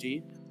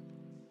RPG?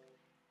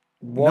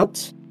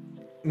 What?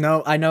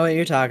 No, I know what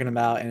you're talking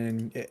about,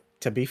 and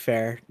to be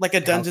fair, Like a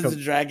How Dungeons come-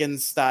 and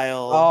Dragons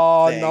style.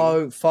 Oh thing.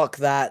 no, fuck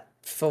that.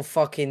 For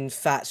fucking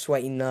fat,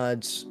 sweaty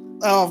nerds.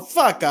 Oh,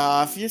 fuck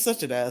off. You're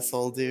such an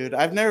asshole, dude.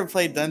 I've never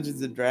played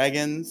Dungeons and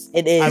Dragons.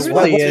 It I is. he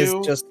want really is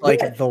to- just like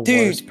the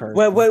Dude, worst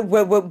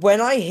person. when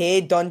I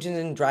hear Dungeons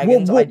and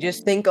Dragons, whoa. I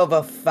just think of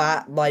a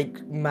fat,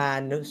 like,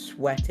 man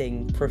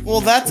sweating profusely.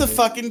 Well, that's a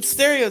fucking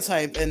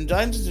stereotype, and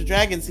Dungeons and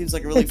Dragons seems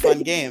like a really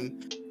fun game.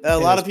 A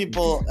lot of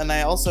people, and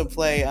I also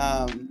play,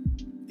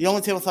 the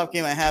only tabletop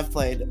game I have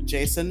played,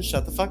 Jason,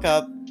 shut the fuck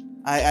up.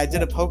 I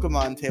did a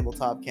Pokemon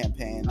tabletop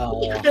campaign,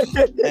 Oh,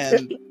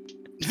 and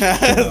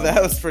that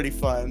was pretty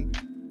fun.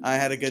 I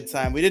had a good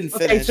time. We didn't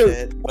Okay, finish so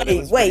it, but it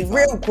was wait,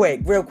 pretty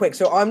fun. real quick.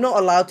 So I'm not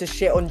allowed to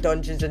shit on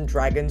Dungeons and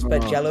Dragons,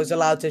 but Oh. Jello's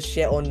allowed to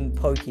shit on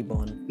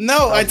Pokemon.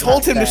 No, I That's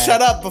told not him to fair.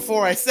 shut up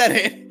before I said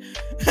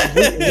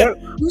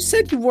it. who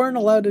said you weren't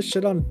allowed to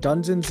shit on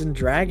Dungeons and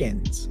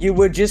Dragons? You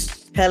were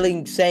just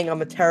saying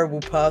I'm a terrible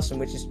person,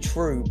 which is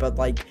true, but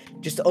like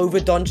just over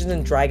Dungeons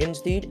and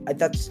Dragons, dude.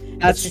 That's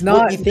That's just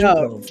not. what you think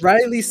No, of.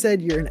 Riley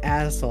said you're an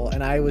asshole,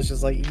 and I was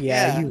just like,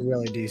 yeah. Yeah. You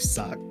really do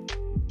suck.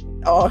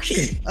 Oh,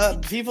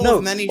 People No,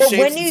 of many but shapes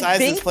when and you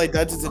sizes think- play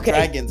Dungeons and okay,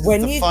 Dragons.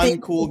 when It's a you fun,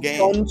 think cool of game.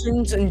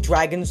 Dungeons and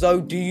Dragons, though,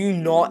 do you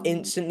not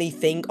instantly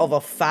think of a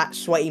fat,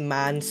 sweaty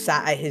man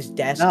sat at his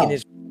desk No. in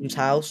his mom's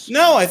house?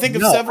 No, I think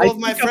of No, several I of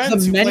my think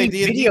friends the who many play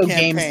D&D video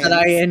games that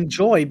I campaigns.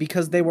 enjoy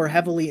because they were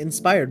heavily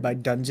inspired by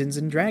Dungeons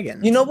and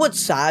Dragons. You know what's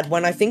sad?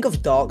 When I think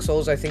of Dark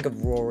Souls, I think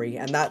of Rory,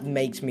 and that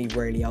makes me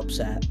really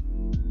upset.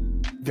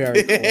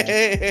 very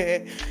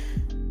cool.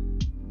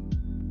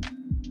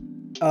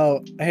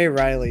 Oh, hey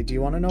Riley, do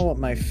you want to know what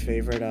my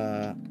favorite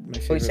Oh, he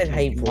favorite said,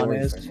 "Hey, Pokemon Rory."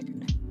 is? For a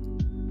second.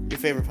 Your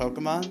favorite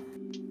Pokemon?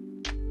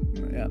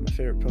 Yeah, my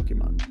favorite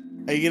Pokemon.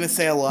 Are you gonna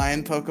say a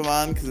lion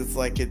Pokemon? Because it's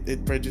like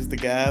it bridges the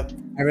gap.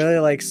 I really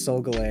like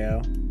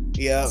Solgaleo.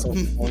 Yeah.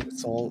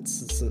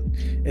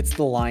 It's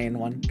the lion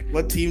one.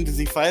 What team does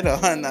he fight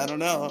on? I don't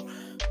know.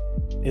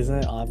 Isn't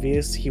it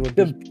obvious? He would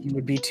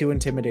be too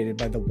intimidated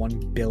by the 1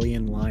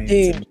 billion lions.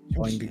 Dude, and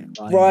join being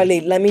lions.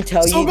 Riley, let me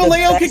tell you. the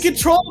Solgaleo can best-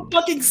 control the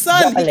fucking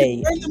sun. Riley.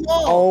 He can burn them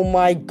all. Oh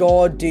my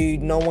god,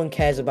 dude! No one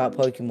cares about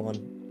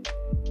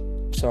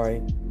Pokemon.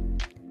 Sorry,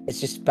 it's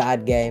just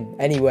bad game.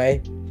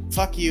 Anyway,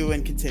 Fuck you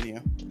and continue.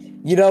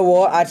 you know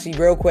what? Actually,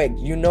 real quick,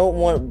 you know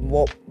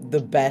what the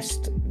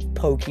best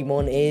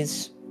Pokemon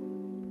is?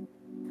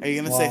 Are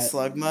you gonna What? say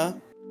Slugma?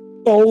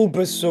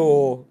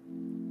 Bulbasaur.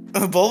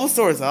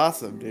 Bulbasaur is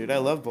awesome, dude. I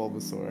love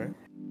Bulbasaur.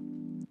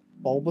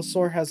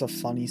 Bulbasaur has a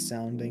funny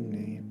sounding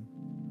name.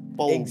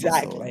 Bulbasaur.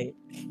 Exactly.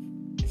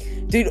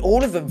 Dude,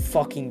 all of them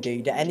fucking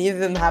do. Do any of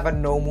them have a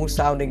normal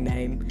sounding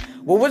name?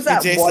 What was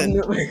that Jason.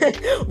 one?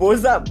 What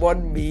was that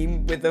one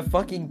meme with the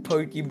fucking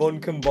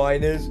Pokemon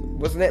combiners?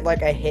 Wasn't it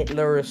like a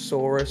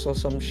Hitlerosaurus or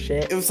some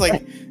shit? It was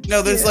like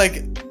no, there's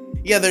like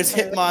yeah, there's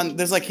Hitmon,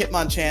 there's like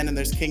Hitmonchan and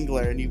there's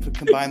Kingler, and you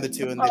combine the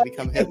two and they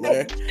become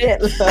Hitler.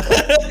 Hitler.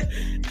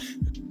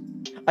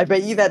 I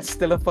bet you that's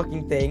still a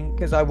fucking thing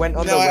because I went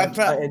on No, the I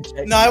website and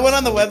checked. No, I went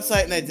on the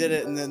website and I did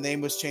it, and the name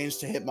was changed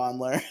to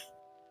Hitmonler.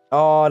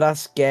 Oh,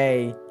 that's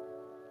gay.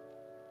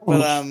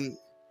 But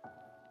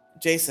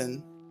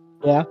Jason,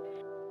 Yeah.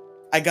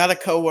 I got a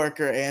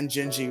coworker and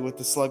Gingy with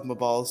the Slugma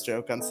Balls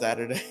joke on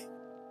Saturday.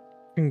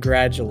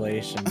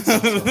 Congratulations. I'm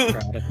so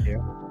proud of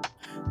you.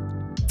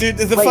 Dude,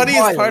 the Wait,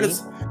 funniest part Riley?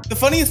 is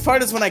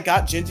when I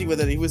got Gingy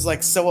with it. He was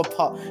like so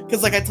appalled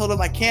because like I told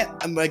him I can't.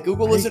 My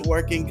Google isn't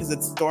working because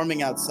it's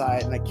storming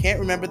outside, and I can't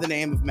remember the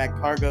name of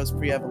Magcargo's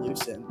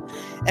pre-evolution.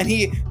 And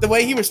the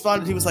way he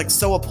responded, he was like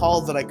so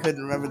appalled that I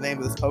couldn't remember the name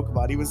of this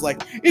Pokemon. He was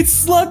like,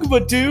 "It's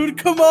Slugma, dude,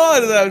 come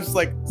on!" And I was just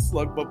like,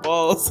 "Slugma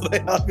balls," and I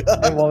hung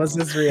up. And what was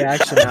his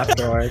reaction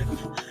afterward?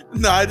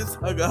 No, I just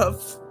hung up.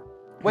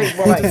 Wait,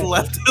 Just Riley.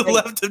 left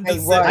him to Hey,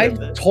 sit Riley.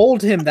 with I've it.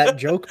 told him that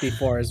joke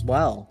before as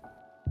well.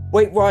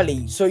 Wait,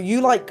 Riley. So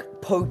you like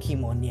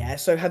Pokemon, yeah?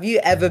 So have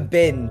you ever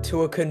been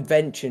to a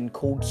convention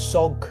called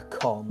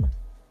SogCon?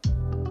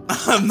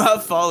 I'm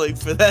not falling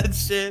for that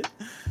shit.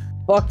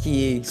 Fuck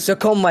you.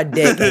 Suck on my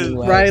dick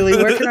anyway. Riley,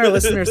 where can our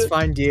listeners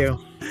find you?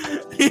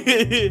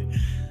 You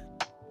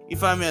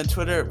find me on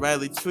Twitter at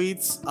Riley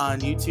Tweets, on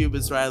YouTube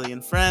as Riley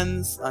and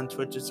Friends, on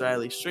Twitch as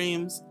Riley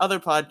Streams, other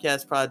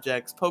podcast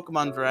projects,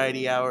 Pokemon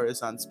Variety Hour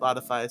is on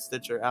Spotify,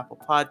 Stitcher, Apple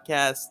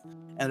Podcasts,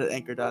 and at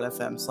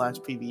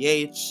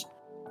anchor.fm/pbh.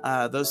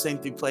 Those same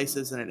three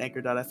places, and at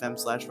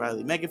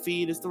anchor.fm/Riley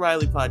Megafeed is the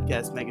Riley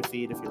Podcast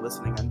Megafeed. If you're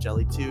listening on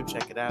jELeeoo,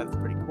 check it out. It's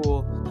pretty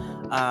cool.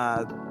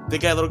 Big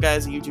Guy Little Guy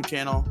is a YouTube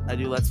channel. I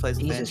do Let's Plays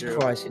with Jesus Andrew.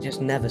 Christ, it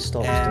just never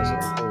stops, does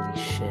it? Holy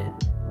shit.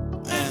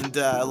 And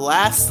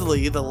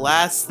lastly, the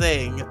last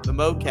thing, the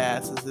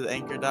MoCast is at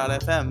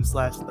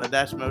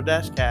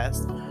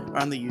anchor.fm/the-mo-cast or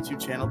on the YouTube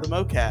channel, the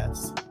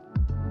MoCast.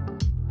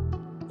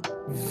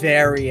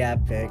 Very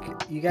epic.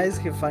 You guys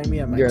can find me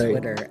on my Great.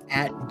 Twitter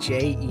at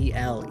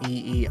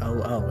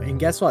jELeeoo. And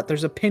guess what?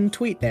 There's a pinned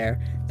tweet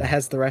there that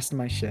has the rest of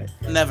my shit.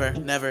 Never.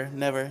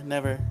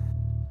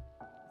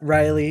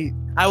 Riley,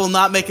 I will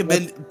not make a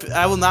pinned tweet.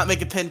 I will not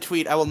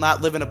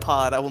live in a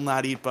pod. I will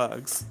not eat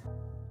bugs.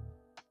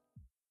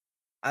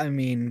 I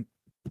mean,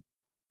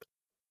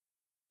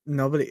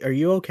 nobody. Are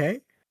you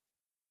okay?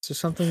 Is there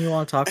something you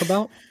want to talk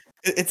about?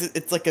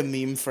 It's like a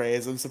meme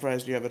phrase. I'm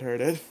surprised you haven't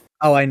heard it.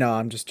 Oh, I know.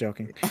 I'm just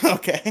joking.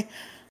 Okay.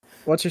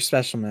 What's your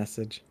special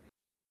message?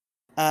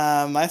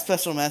 My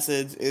special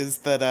message is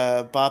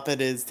that Bop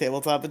It is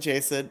tabletop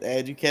adjacent,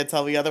 and you can't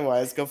tell me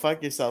otherwise. Go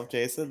fuck yourself,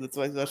 Jason. That's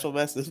my special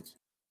message.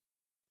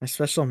 My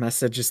special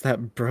message is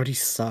that Brody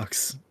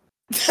sucks.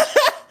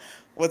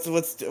 What's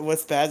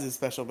Baz's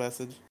special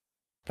message?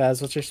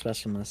 Baz, what's your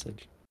special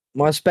message?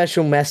 My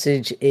special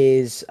message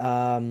is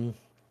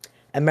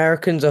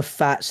Americans are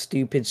fat,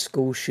 stupid,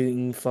 school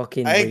shooting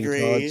fucking I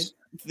agree. retards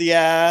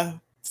Yeah,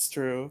 it's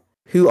true.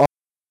 who